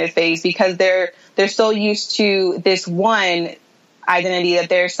in a stranded phase, because they're so used to this one identity that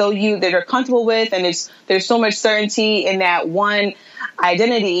that they're comfortable with, and there's so much certainty in that one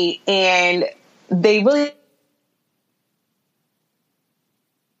identity, and they really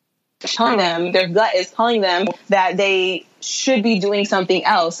telling them, their gut is telling them that they should be doing something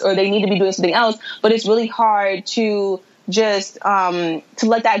else, or they need to be doing something else, but it's really hard to just to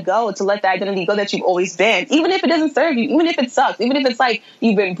let that go, to let that identity go that you've always been, even if it doesn't serve you, even if it sucks, even if it's like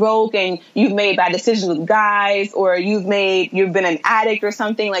you've been broke and you've made bad decisions with guys, or you've been an addict or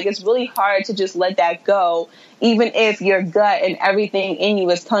something. Like, it's really hard to just let that go, even if your gut and everything in you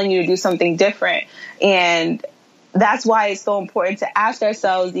is telling you to do something different. And that's why it's so important to ask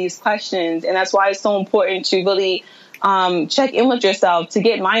ourselves these questions, and that's why it's so important to really check in with yourself, to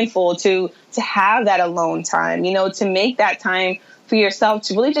get mindful, to have that alone time, to make that time for yourself,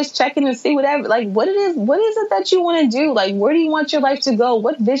 to really just check in and see what is it that you want to do? Like, where do you want your life to go?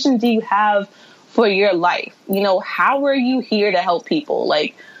 What vision do you have for your life? How are you here to help people?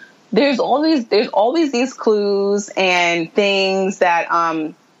 Like, there's always these clues and things that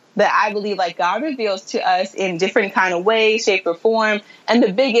I believe, like, God reveals to us in different kind of ways, shape, or form. And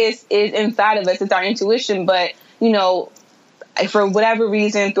the biggest is inside of us. It's our intuition. But, for whatever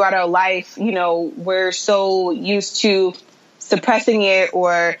reason throughout our life, we're so used to suppressing it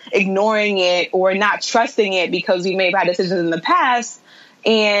or ignoring it or not trusting it because we made bad decisions in the past.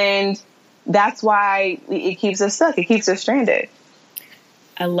 And that's why it keeps us stuck. It keeps us stranded.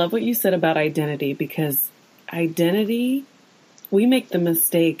 I love what you said about identity, because identity, we make the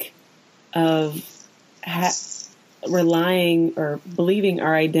mistake of relying or believing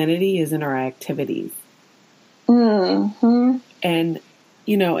our identity is in our activities. Mm-hmm. And,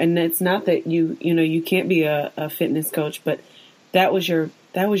 and it's not that you can't be a fitness coach, but that was your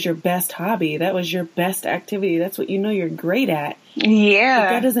best hobby. That was your best activity. That's what you're great at. Yeah. But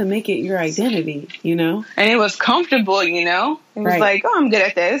that doesn't make it your identity, And it was comfortable, It was right. like, oh, I'm good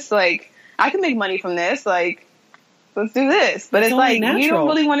at this. Like, I can make money from this. Like, let's do this. But it's like, natural. You don't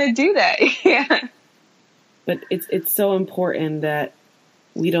really want to do that. Yeah. But it's so important that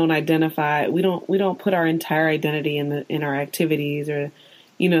we don't identify, we don't put our entire identity in our activities or,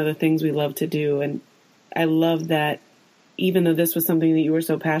 the things we love to do. And I love that, even though this was something that you were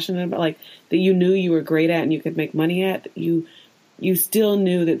so passionate about, like, that you knew you were great at and you could make money at, you still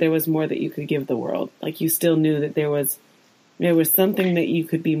knew that there was more that you could give the world. Like, you still knew that there was something that you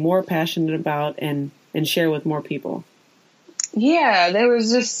could be more passionate about and share with more people. Yeah, there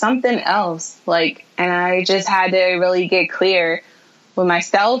was just something else. Like, and I just had to really get clear with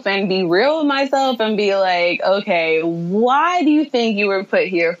myself and be real with myself and be like, okay, why do you think you were put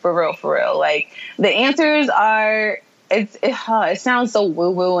here for real? Like, the answers are, it sounds so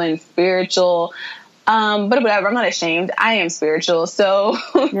woo-woo and spiritual. But whatever, I'm not ashamed. I am spiritual. So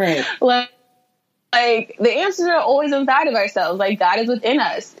right. like, the answers are always inside of ourselves. Like, God is within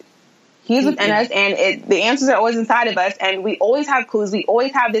us. He's within us, and the answers are always inside of us, and we always have clues. We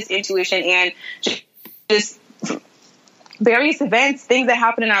always have this intuition, and just various events, things that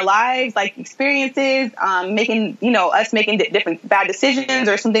happen in our lives, like experiences, making different bad decisions,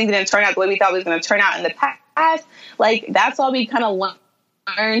 or something didn't turn out the way we thought it was going to turn out in the past. Like, that's all we kind of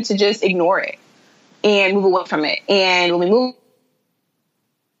learn to just ignore it and move away from it. And when we move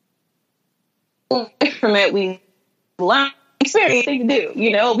away from it, we learn experience thing to do.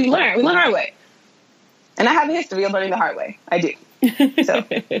 You know, we learn the hard way. And I have a history of learning the hard way. I do. So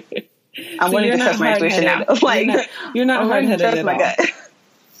I'm learning to trust my intuition now. Like, you're not hard-headed at all. Gut.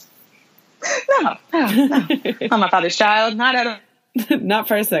 No. I'm my father's child. Not at all. Not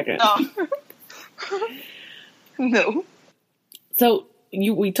for a second. No. So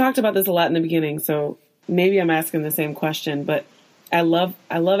we talked about this a lot in the beginning, so maybe I'm asking the same question, but I love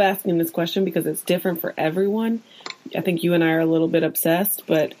asking this question because it's different for everyone. I think you and I are a little bit obsessed,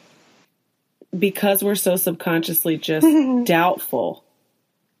 but because we're so subconsciously just doubtful,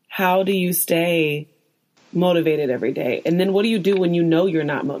 how do you stay motivated every day? And then what do you do when you know you're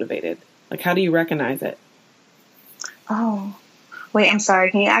not motivated? Like, how do you recognize it? Oh, wait, I'm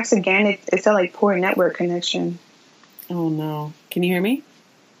sorry. Can you ask again? It said like poor network connection. Oh, no. Can you hear me?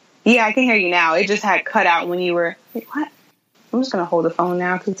 Yeah, I can hear you now. It just had cut out when you were... Wait, what? I'm just going to hold the phone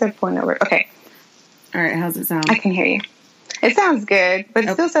now because it said poor network. Okay. All right. How's it sound? I can hear you. It sounds good, but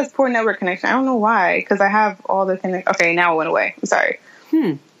it still says poor network connection. I don't know why, because I have all the Okay, now it went away. I'm sorry.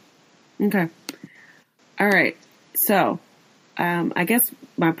 Okay. All right. So, I guess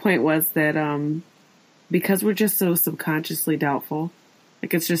my point was that because we're just so subconsciously doubtful,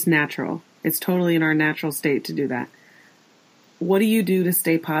 like it's just natural. It's totally in our natural state to do that. What do you do to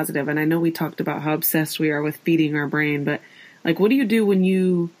stay positive? And I know we talked about how obsessed we are with feeding our brain, but like, what do you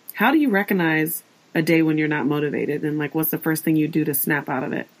do how do you recognize a day when you're not motivated? And like, what's the first thing you do to snap out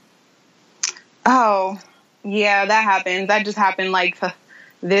of it? Oh, yeah, that happens. That just happened like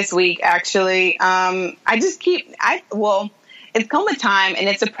this week, actually. It's come with time and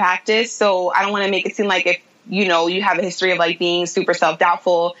it's a practice. So I don't want to make it seem like if, you have a history of like being super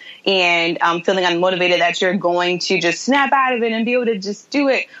self-doubtful and feeling unmotivated that you're going to just snap out of it and be able to just do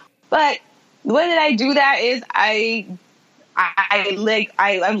it. But the way that I do that is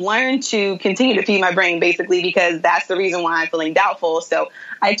I've learned to continue to feed my brain basically because that's the reason why I'm feeling doubtful. So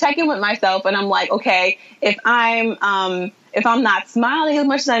I check in with myself and I'm like, okay, if I'm not smiling as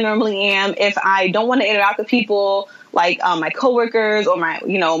much as I normally am, if I don't want to interact with people like my coworkers or my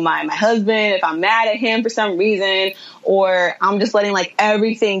husband, if I'm mad at him for some reason, or I'm just letting like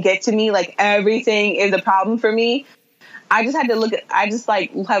everything get to me, like everything is a problem for me. I just have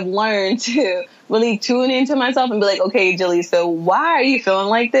learned to really tune into myself and be like, okay, Jelisa, why are you feeling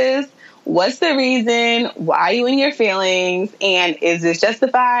like this? What's the reason? Why are you in your feelings? And is this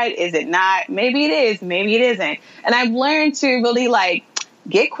justified? Is it not? Maybe it is. Maybe it isn't. And I've learned to really like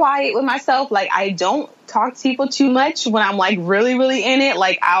get quiet with myself. Like I don't talk to people too much when I'm like really, really in it.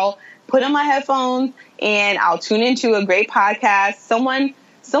 Like I'll put on my headphones and I'll tune into a great podcast.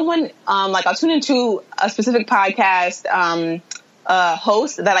 Like I'll tune into a specific podcast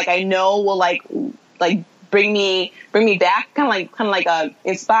host that like I know will like bring me back, kind of like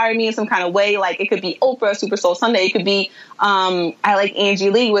inspire me in some kind of way. Like it could be Oprah, Super Soul Sunday. It could be I like Angie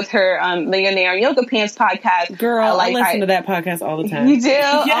Lee with her Millionaire Yoga Pants podcast. Girl, I listen to that podcast all the time. You do?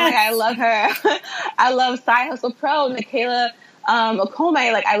 Yes. Oh my God, I love her. I love Side Hustle Pro, Michaela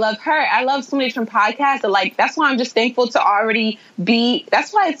Okome. Like I love her. I love so many different podcasts. And like that's why I'm just thankful to already be.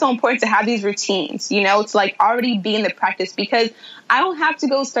 That's why it's so important to have these routines. To like already be in the practice because I don't have to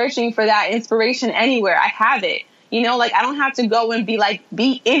go searching for that inspiration anywhere. I have it. Like I don't have to go and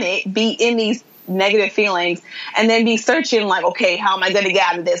be in these negative feelings and then be searching like, okay, how am I going to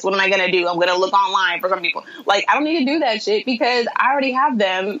get out of this? What am I going to do? I'm going to look online for some people. Like I don't need to do that shit because I already have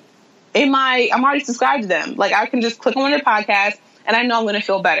them. I'm already subscribed to them. Like I can just click on their podcast and I know I'm going to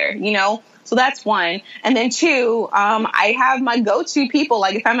feel better, So that's one. And then two, I have my go-to people.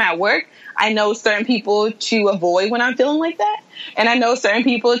 Like if I'm at work, I know certain people to avoid when I'm feeling like that. And I know certain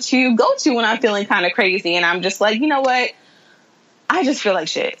people to go to when I'm feeling kind of crazy. And I'm just like, you know what? I just feel like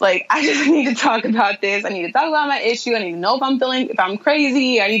shit. Like I just need to talk about this. I need to talk about my issue. I need to know if I'm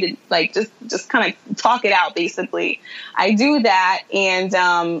crazy. I need to like just kind of talk it out basically. I do that and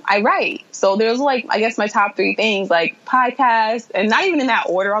I write. So there's like I guess my top 3 things like podcasts and not even in that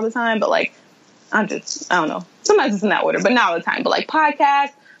order all the time, but like I don't know. Sometimes it's in that order, but not all the time. But like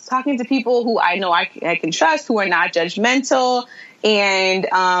podcasts, talking to people who I know I can trust, who are not judgmental, and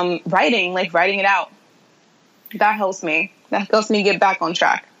writing it out. That helps me. That helps me get back on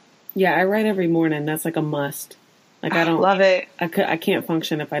track. Yeah, I write every morning. That's like a must. Like I don't love it. I can't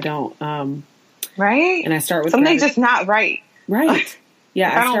function if I don't. Right? And I start with something's just not right. Right.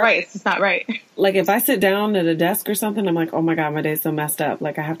 Yeah. If I don't write, it's just not right. Like if I sit down at a desk or something, I'm like, oh my God, my day's so messed up.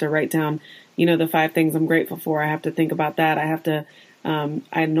 Like I have to write down, the 5 things I'm grateful for. I have to think about that. I have to.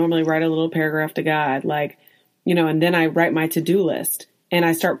 I normally write a little paragraph to God, like, and then I write my to-do list, and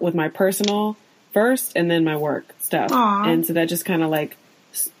I start with my personal first and then my work stuff. Aww. And so that just kind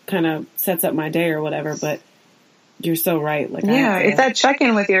of sets up my day or whatever. But You're so right. Like, yeah, it's that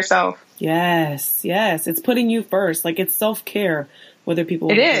check-in with yourself. Yes. It's putting you first. Like, it's self-care, whether people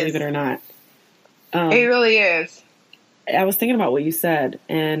believe it or not. It really is. I was thinking about what you said,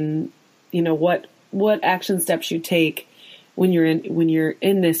 and you know what action steps you take when you're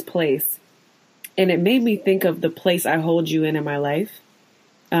in this place, and it made me think of the place I hold you in my life.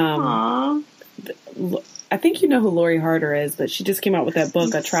 Aww. I think you know who Lori Harder is, but she just came out with that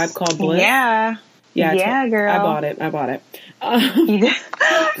book, A Tribe Called Bliss. Yeah, girl. I bought it.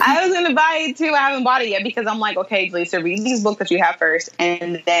 I was gonna buy it too. I haven't bought it yet because I'm like, okay, Jelisa, read these books that you have first,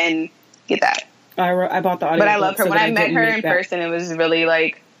 and then get that. I bought the audio. But I love her. When I met her in person, it was really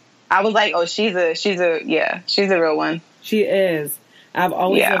like, I was like, oh, she's a real one. She is. I've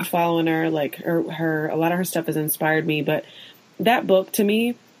always loved following her. Like her, a lot of her stuff has inspired me. But that book to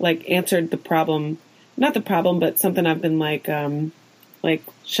me, like, answered the problem. Not the problem, but something I've been like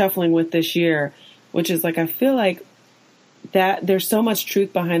shuffling with this year, which is like, I feel like that there's so much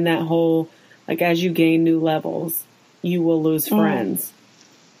truth behind that whole, like, as you gain new levels, you will lose friends.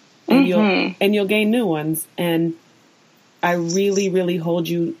 And you'll gain new ones. And I really, really hold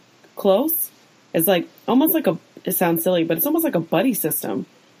you close. It's like almost like it sounds silly, but it's almost like a buddy system.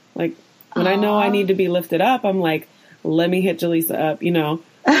 Like, when I know I need to be lifted up, I'm like, let me hit Jelisa up, you know.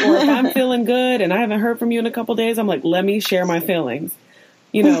 Or if I'm feeling good and I haven't heard from you in a couple days, I'm like, let me share my feelings.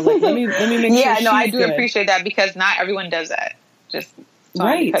 You know, like, let me make sure she's I do good. Appreciate that, because not everyone does that. Just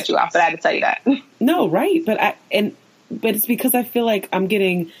right. To cut you off, but I had to tell you that. No, right. But it's because I feel like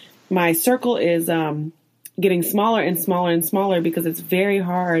my circle is getting smaller and smaller and smaller, because it's very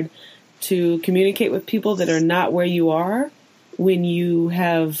hard to communicate with people that are not where you are when you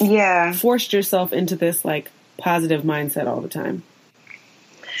have forced yourself into this like positive mindset all the time.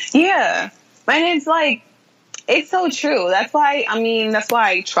 Yeah. And it's like, it's so true. That's why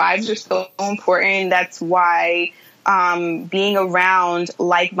tribes are so important. That's why being around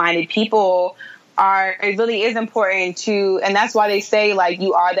like-minded people it really is important to, and that's why they say, like,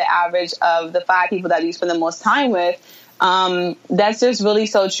 you are the average of the 5 people that you spend the most time with. That's just really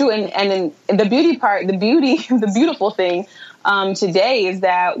so true. And the beautiful thing today is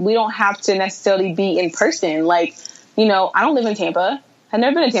that we don't have to necessarily be in person. Like, you know, I don't live in Tampa. I've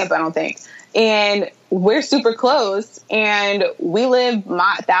never been in Tampa, I don't think. And we're super close, and we live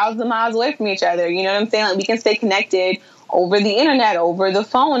thousands of miles away from each other. You know what I'm saying? Like, we can stay connected over the internet, over the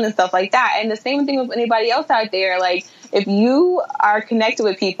phone and stuff like that. And the same thing with anybody else out there. Like, if you are connected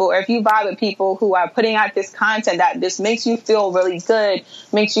with people, or if you vibe with people who are putting out this content that just makes you feel really good,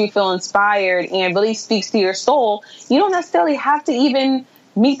 makes you feel inspired, and really speaks to your soul, you don't necessarily have to even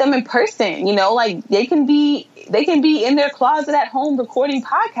meet them in person. You know, like, they can be in their closet at home recording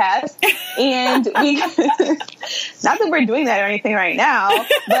podcasts, and we not that we're doing that or anything right now,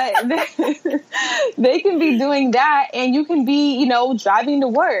 but they can be doing that, and you can be, you know, driving to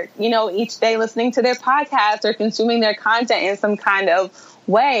work, you know, each day listening to their podcast or consuming their content in some kind of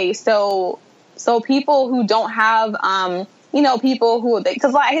way. So people who don't have, you know, people who,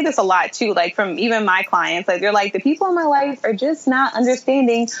 because I hear this a lot too, like from even my clients, like, they're like, the people in my life are just not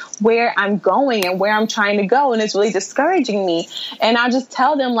understanding where I'm going and where I'm trying to go. And it's really discouraging me. And I just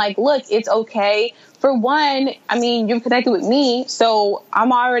tell them, like, look, it's okay. For one, I mean, you've connected with me, so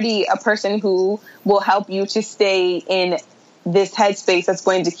I'm already a person who will help you to stay in this headspace that's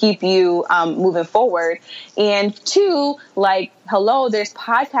going to keep you moving forward. And 2, like, hello, there's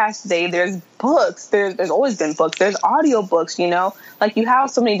podcasts today, there's books, there's always been books, there's audio books, you know, like, you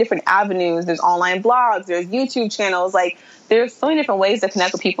have so many different avenues, there's online blogs, there's YouTube channels, like, there's so many different ways to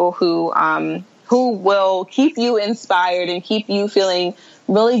connect with people who will keep you inspired and keep you feeling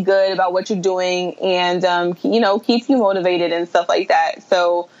really good about what you're doing, and you know, keep you motivated and stuff like that.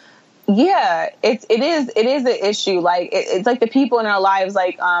 So yeah, it is an issue. Like, it's like the people in our lives,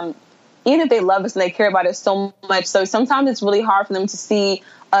 like, even if they love us and they care about us so much, so sometimes it's really hard for them to see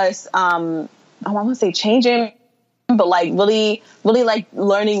us, I want to say changing, but like really, really like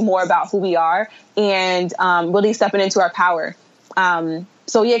learning more about who we are, and really stepping into our power.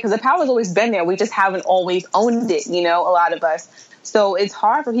 So yeah, because the power has always been there. We just haven't always owned it, you know, a lot of us. So it's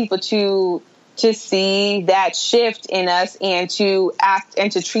hard for people to see that shift in us, and to act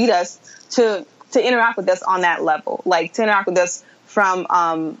and to treat us, to interact with us on that level, like to interact with us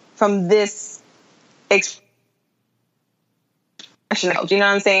from this expression. Do you know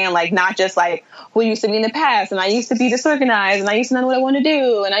what I'm saying? Like, not just like who used to be in the past, and I used to be disorganized, and I used to know what I want to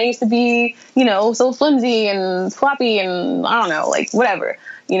do, and I used to be, you know, so flimsy and floppy, and I don't know, like, whatever,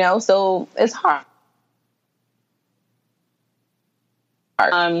 you know. So it's hard.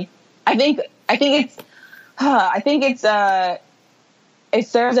 I think it's it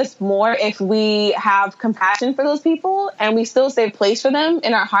serves us more if we have compassion for those people and we still save place for them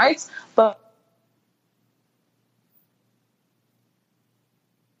in our hearts, but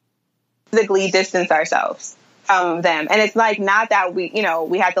physically distance ourselves from them. And it's like, not that we,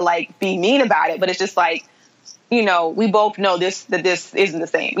 we have to like be mean about it, but it's just like, we both know that this isn't the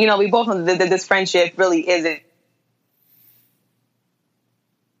same. We both know that this friendship really isn't.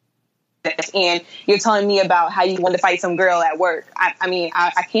 And you're telling me about how you want to fight some girl at work. I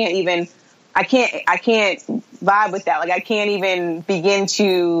can't vibe with that. Like, I can't even begin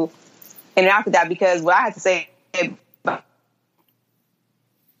to interact with that, because what I have to say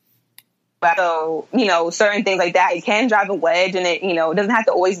about, so, certain things like that, it can drive a wedge, and it, doesn't have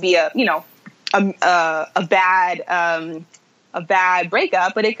to always be a bad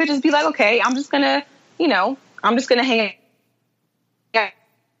breakup, but it could just be like, okay, I'm just gonna hang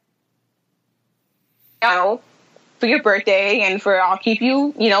out for your birthday, and I'll keep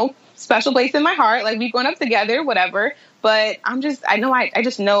you, special place in my heart. Like, we've grown up together, whatever. But I just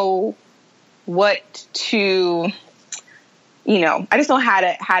know what to, I just know how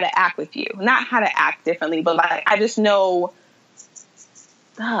to act with you. Not how to act differently, but like, I just know,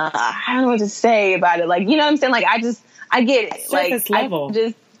 I don't know what to say about it. Like, you know what I'm saying? Like, I get it. Surface level.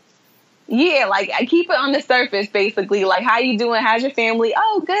 Like, I keep it on the surface, basically. Like, how you doing? How's your family?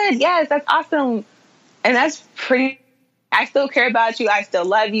 Oh, good. Yes, that's awesome. And that's pretty, I still care about you. I still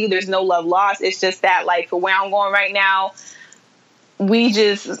love you. There's no love lost. It's just that, like, for where I'm going right now,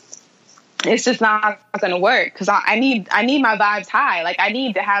 it's just not going to work, because I need my vibes high. Like, I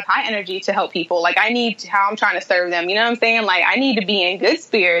need to have high energy to help people. Like, I need how I'm trying to serve them. You know what I'm saying? Like, I need to be in good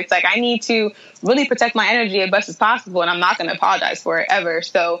spirits. Like, I need to really protect my energy as best as possible. And I'm not going to apologize for it ever.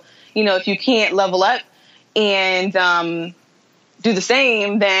 So, if you can't level up and do the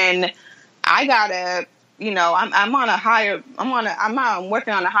same, then I gotta, I'm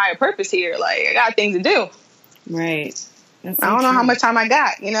working on a higher purpose here. Like, I got things to do. Right. I don't know how much time I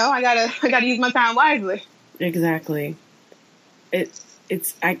got. I gotta use my time wisely. Exactly.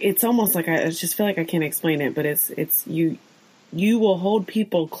 It's almost like I just feel like I can't explain it, but it's you will hold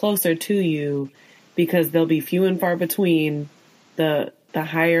people closer to you because they'll be few and far between the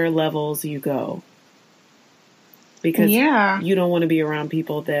higher levels you go. Because you don't want to be around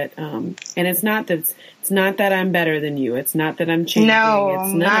people that, and it's not that I'm better than you. It's not that I'm changing. No, it's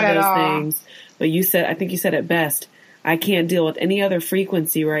none not of those at all. things. But I think you said it best. I can't deal with any other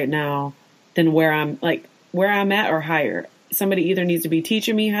frequency right now than where I'm at or higher. Somebody either needs to be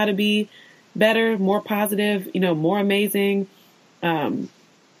teaching me how to be better, more positive, more amazing.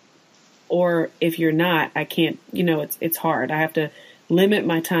 Or if you're not, I can't, it's hard. I have to limit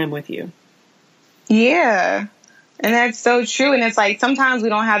my time with you. Yeah. And that's so true. And it's like, sometimes we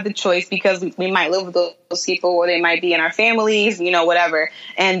don't have the choice, because we might live with those people, or they might be in our families, whatever.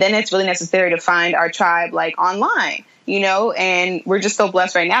 And then it's really necessary to find our tribe, like, online, and we're just so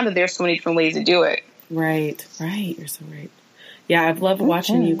blessed right now that there's so many different ways to do it. Right. You're so right. Yeah. I've loved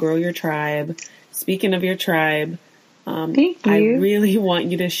watching you grow your tribe. Speaking of your tribe, Thank you. I really want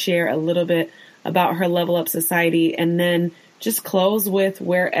you to share a little bit about Her Level Up Society, and then just close with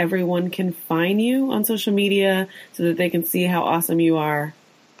where everyone can find you on social media so that they can see how awesome you are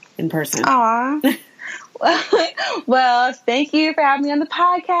in person. Aw. Well, thank you for having me on the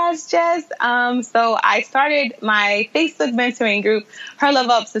podcast, Jess. So I started my Facebook mentoring group, Her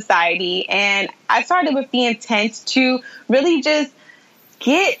Level Up Society, and I started with the intent to really just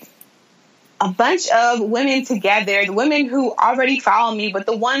get a bunch of women together, the women who already follow me, but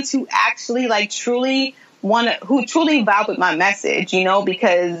the ones who actually who truly vibe with my message,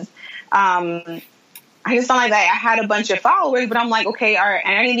 because I just felt like I had a bunch of followers, but I'm like, okay, are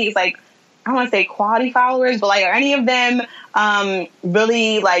any of these, like, I don't want to say quality followers, but like, are any of them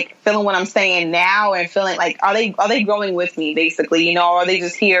really like feeling what I'm saying now, and feeling like, are they growing with me, basically, or are they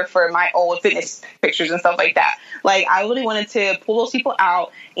just here for my old fitness pictures and stuff like that? Like, I really wanted to pull those people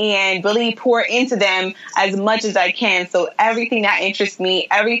out and really pour into them as much as I can. So everything that interests me,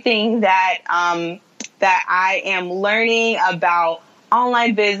 everything that I am learning about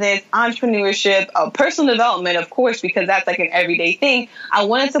online business, entrepreneurship, personal development, of course, because that's like an everyday thing. I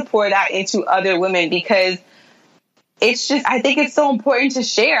wanted to pour that into other women, because I think it's so important to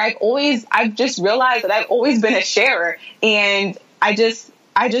share. I've just realized that I've always been a sharer, and I just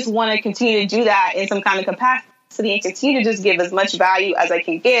want to continue to do that in some kind of capacity. and continue to just give as much value as I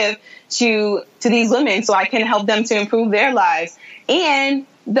can give to these women so I can help them to improve their lives. And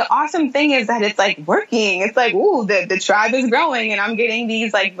the awesome thing is that it's like working. It's like, ooh, the tribe is growing and I'm getting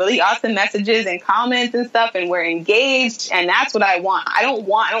these like really awesome messages and comments and stuff, and we're engaged. And that's what I want. I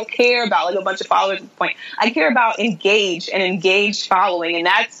don't care about like a bunch of followers at this point. I care about engaged following. And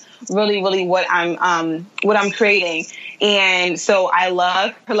that's really, really what I'm creating. And so I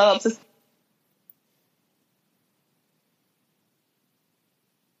love her Level Up Society.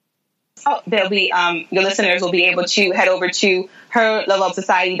 There'll be your listeners will be able to head over to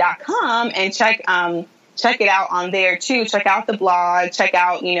herlevelupsociety.com and check it out on there too. Check out the blog, check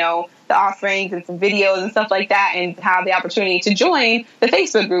out, the offerings and some videos and stuff like that, and have the opportunity to join the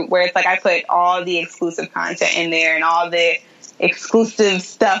Facebook group where it's like I put all the exclusive content in there and all the exclusive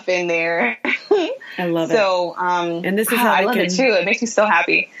stuff in there. I love it. So, and this is how I love it too. It makes me so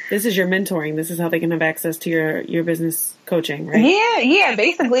happy. This is your mentoring. This is how they can have access to your business coaching, right? Yeah.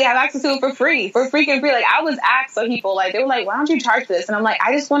 Basically, I have access to it for free. Like, I was asked, so people they were like, "Why don't you charge this?" And I'm like,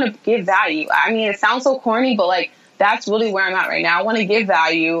 I just want to give value. I mean, it sounds so corny, but like that's really where I'm at right now. I want to give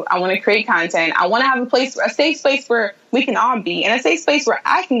value. I want to create content. I want to have a safe space where we can all be, and a safe space where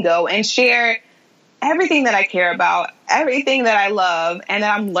I can go and share everything that I care about, everything that I love, and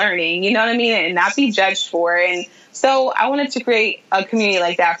that I'm learning, you know what I mean? And not be judged for. And so I wanted to create a community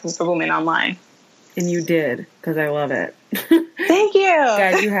like that for women online. And you did, because I love it. Thank you.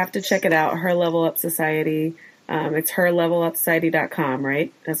 Guys, you have to check it out. Her Level Up Society. It's herlevelupsociety.com,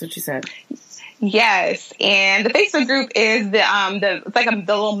 right? That's what you said. Yes. And the Facebook group is the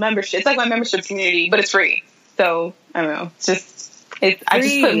little membership. It's like my membership community, but it's free. So I don't know. I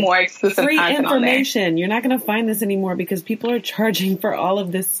just put more exclusive free content information. On there. You're not going to find this anymore because people are charging for all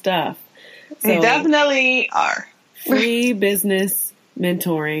of this stuff. So, they definitely are. Free business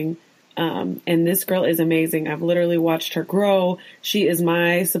mentoring. And this girl is amazing. I've literally watched her grow. She is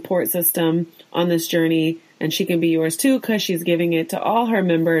my support system on this journey, and she can be yours too because she's giving it to all her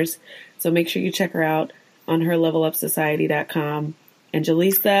members. So make sure you check her out on herlevelupsociety.com. And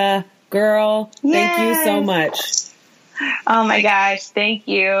Jelisa, girl, Thank you so much. Oh my gosh. Thank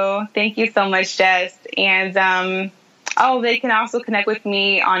you. Thank you so much, Jess. And, they can also connect with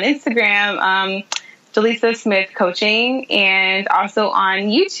me on Instagram, Jelisa Smith Coaching, and also on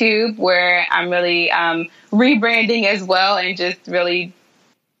YouTube where I'm really, rebranding as well and just really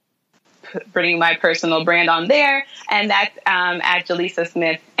bringing my personal brand on there. And that's, at Jelisa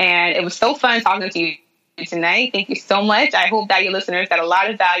Smith. And it was so fun talking to you tonight. Thank you so much. I hope that your listeners got a lot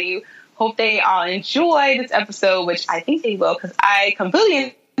of value. Hope they all enjoy this episode, which I think they will, because I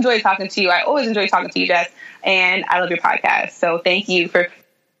completely enjoy talking to you. I always enjoy talking to you, Jess, and I love your podcast. So thank you for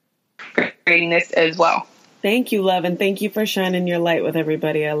creating this as well. Thank you, love, and thank you for shining your light with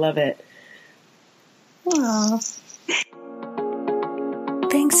everybody. I love it. Aww.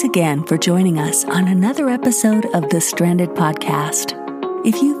 Thanks again for joining us on another episode of the Stranded Podcast.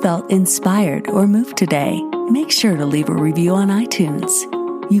 If you felt inspired or moved today, make sure to leave a review on iTunes.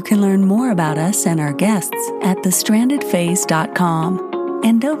 You can learn more about us and our guests at thestrandedphase.com.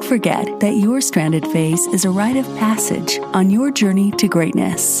 And don't forget that your stranded phase is a rite of passage on your journey to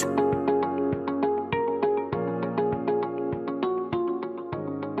greatness.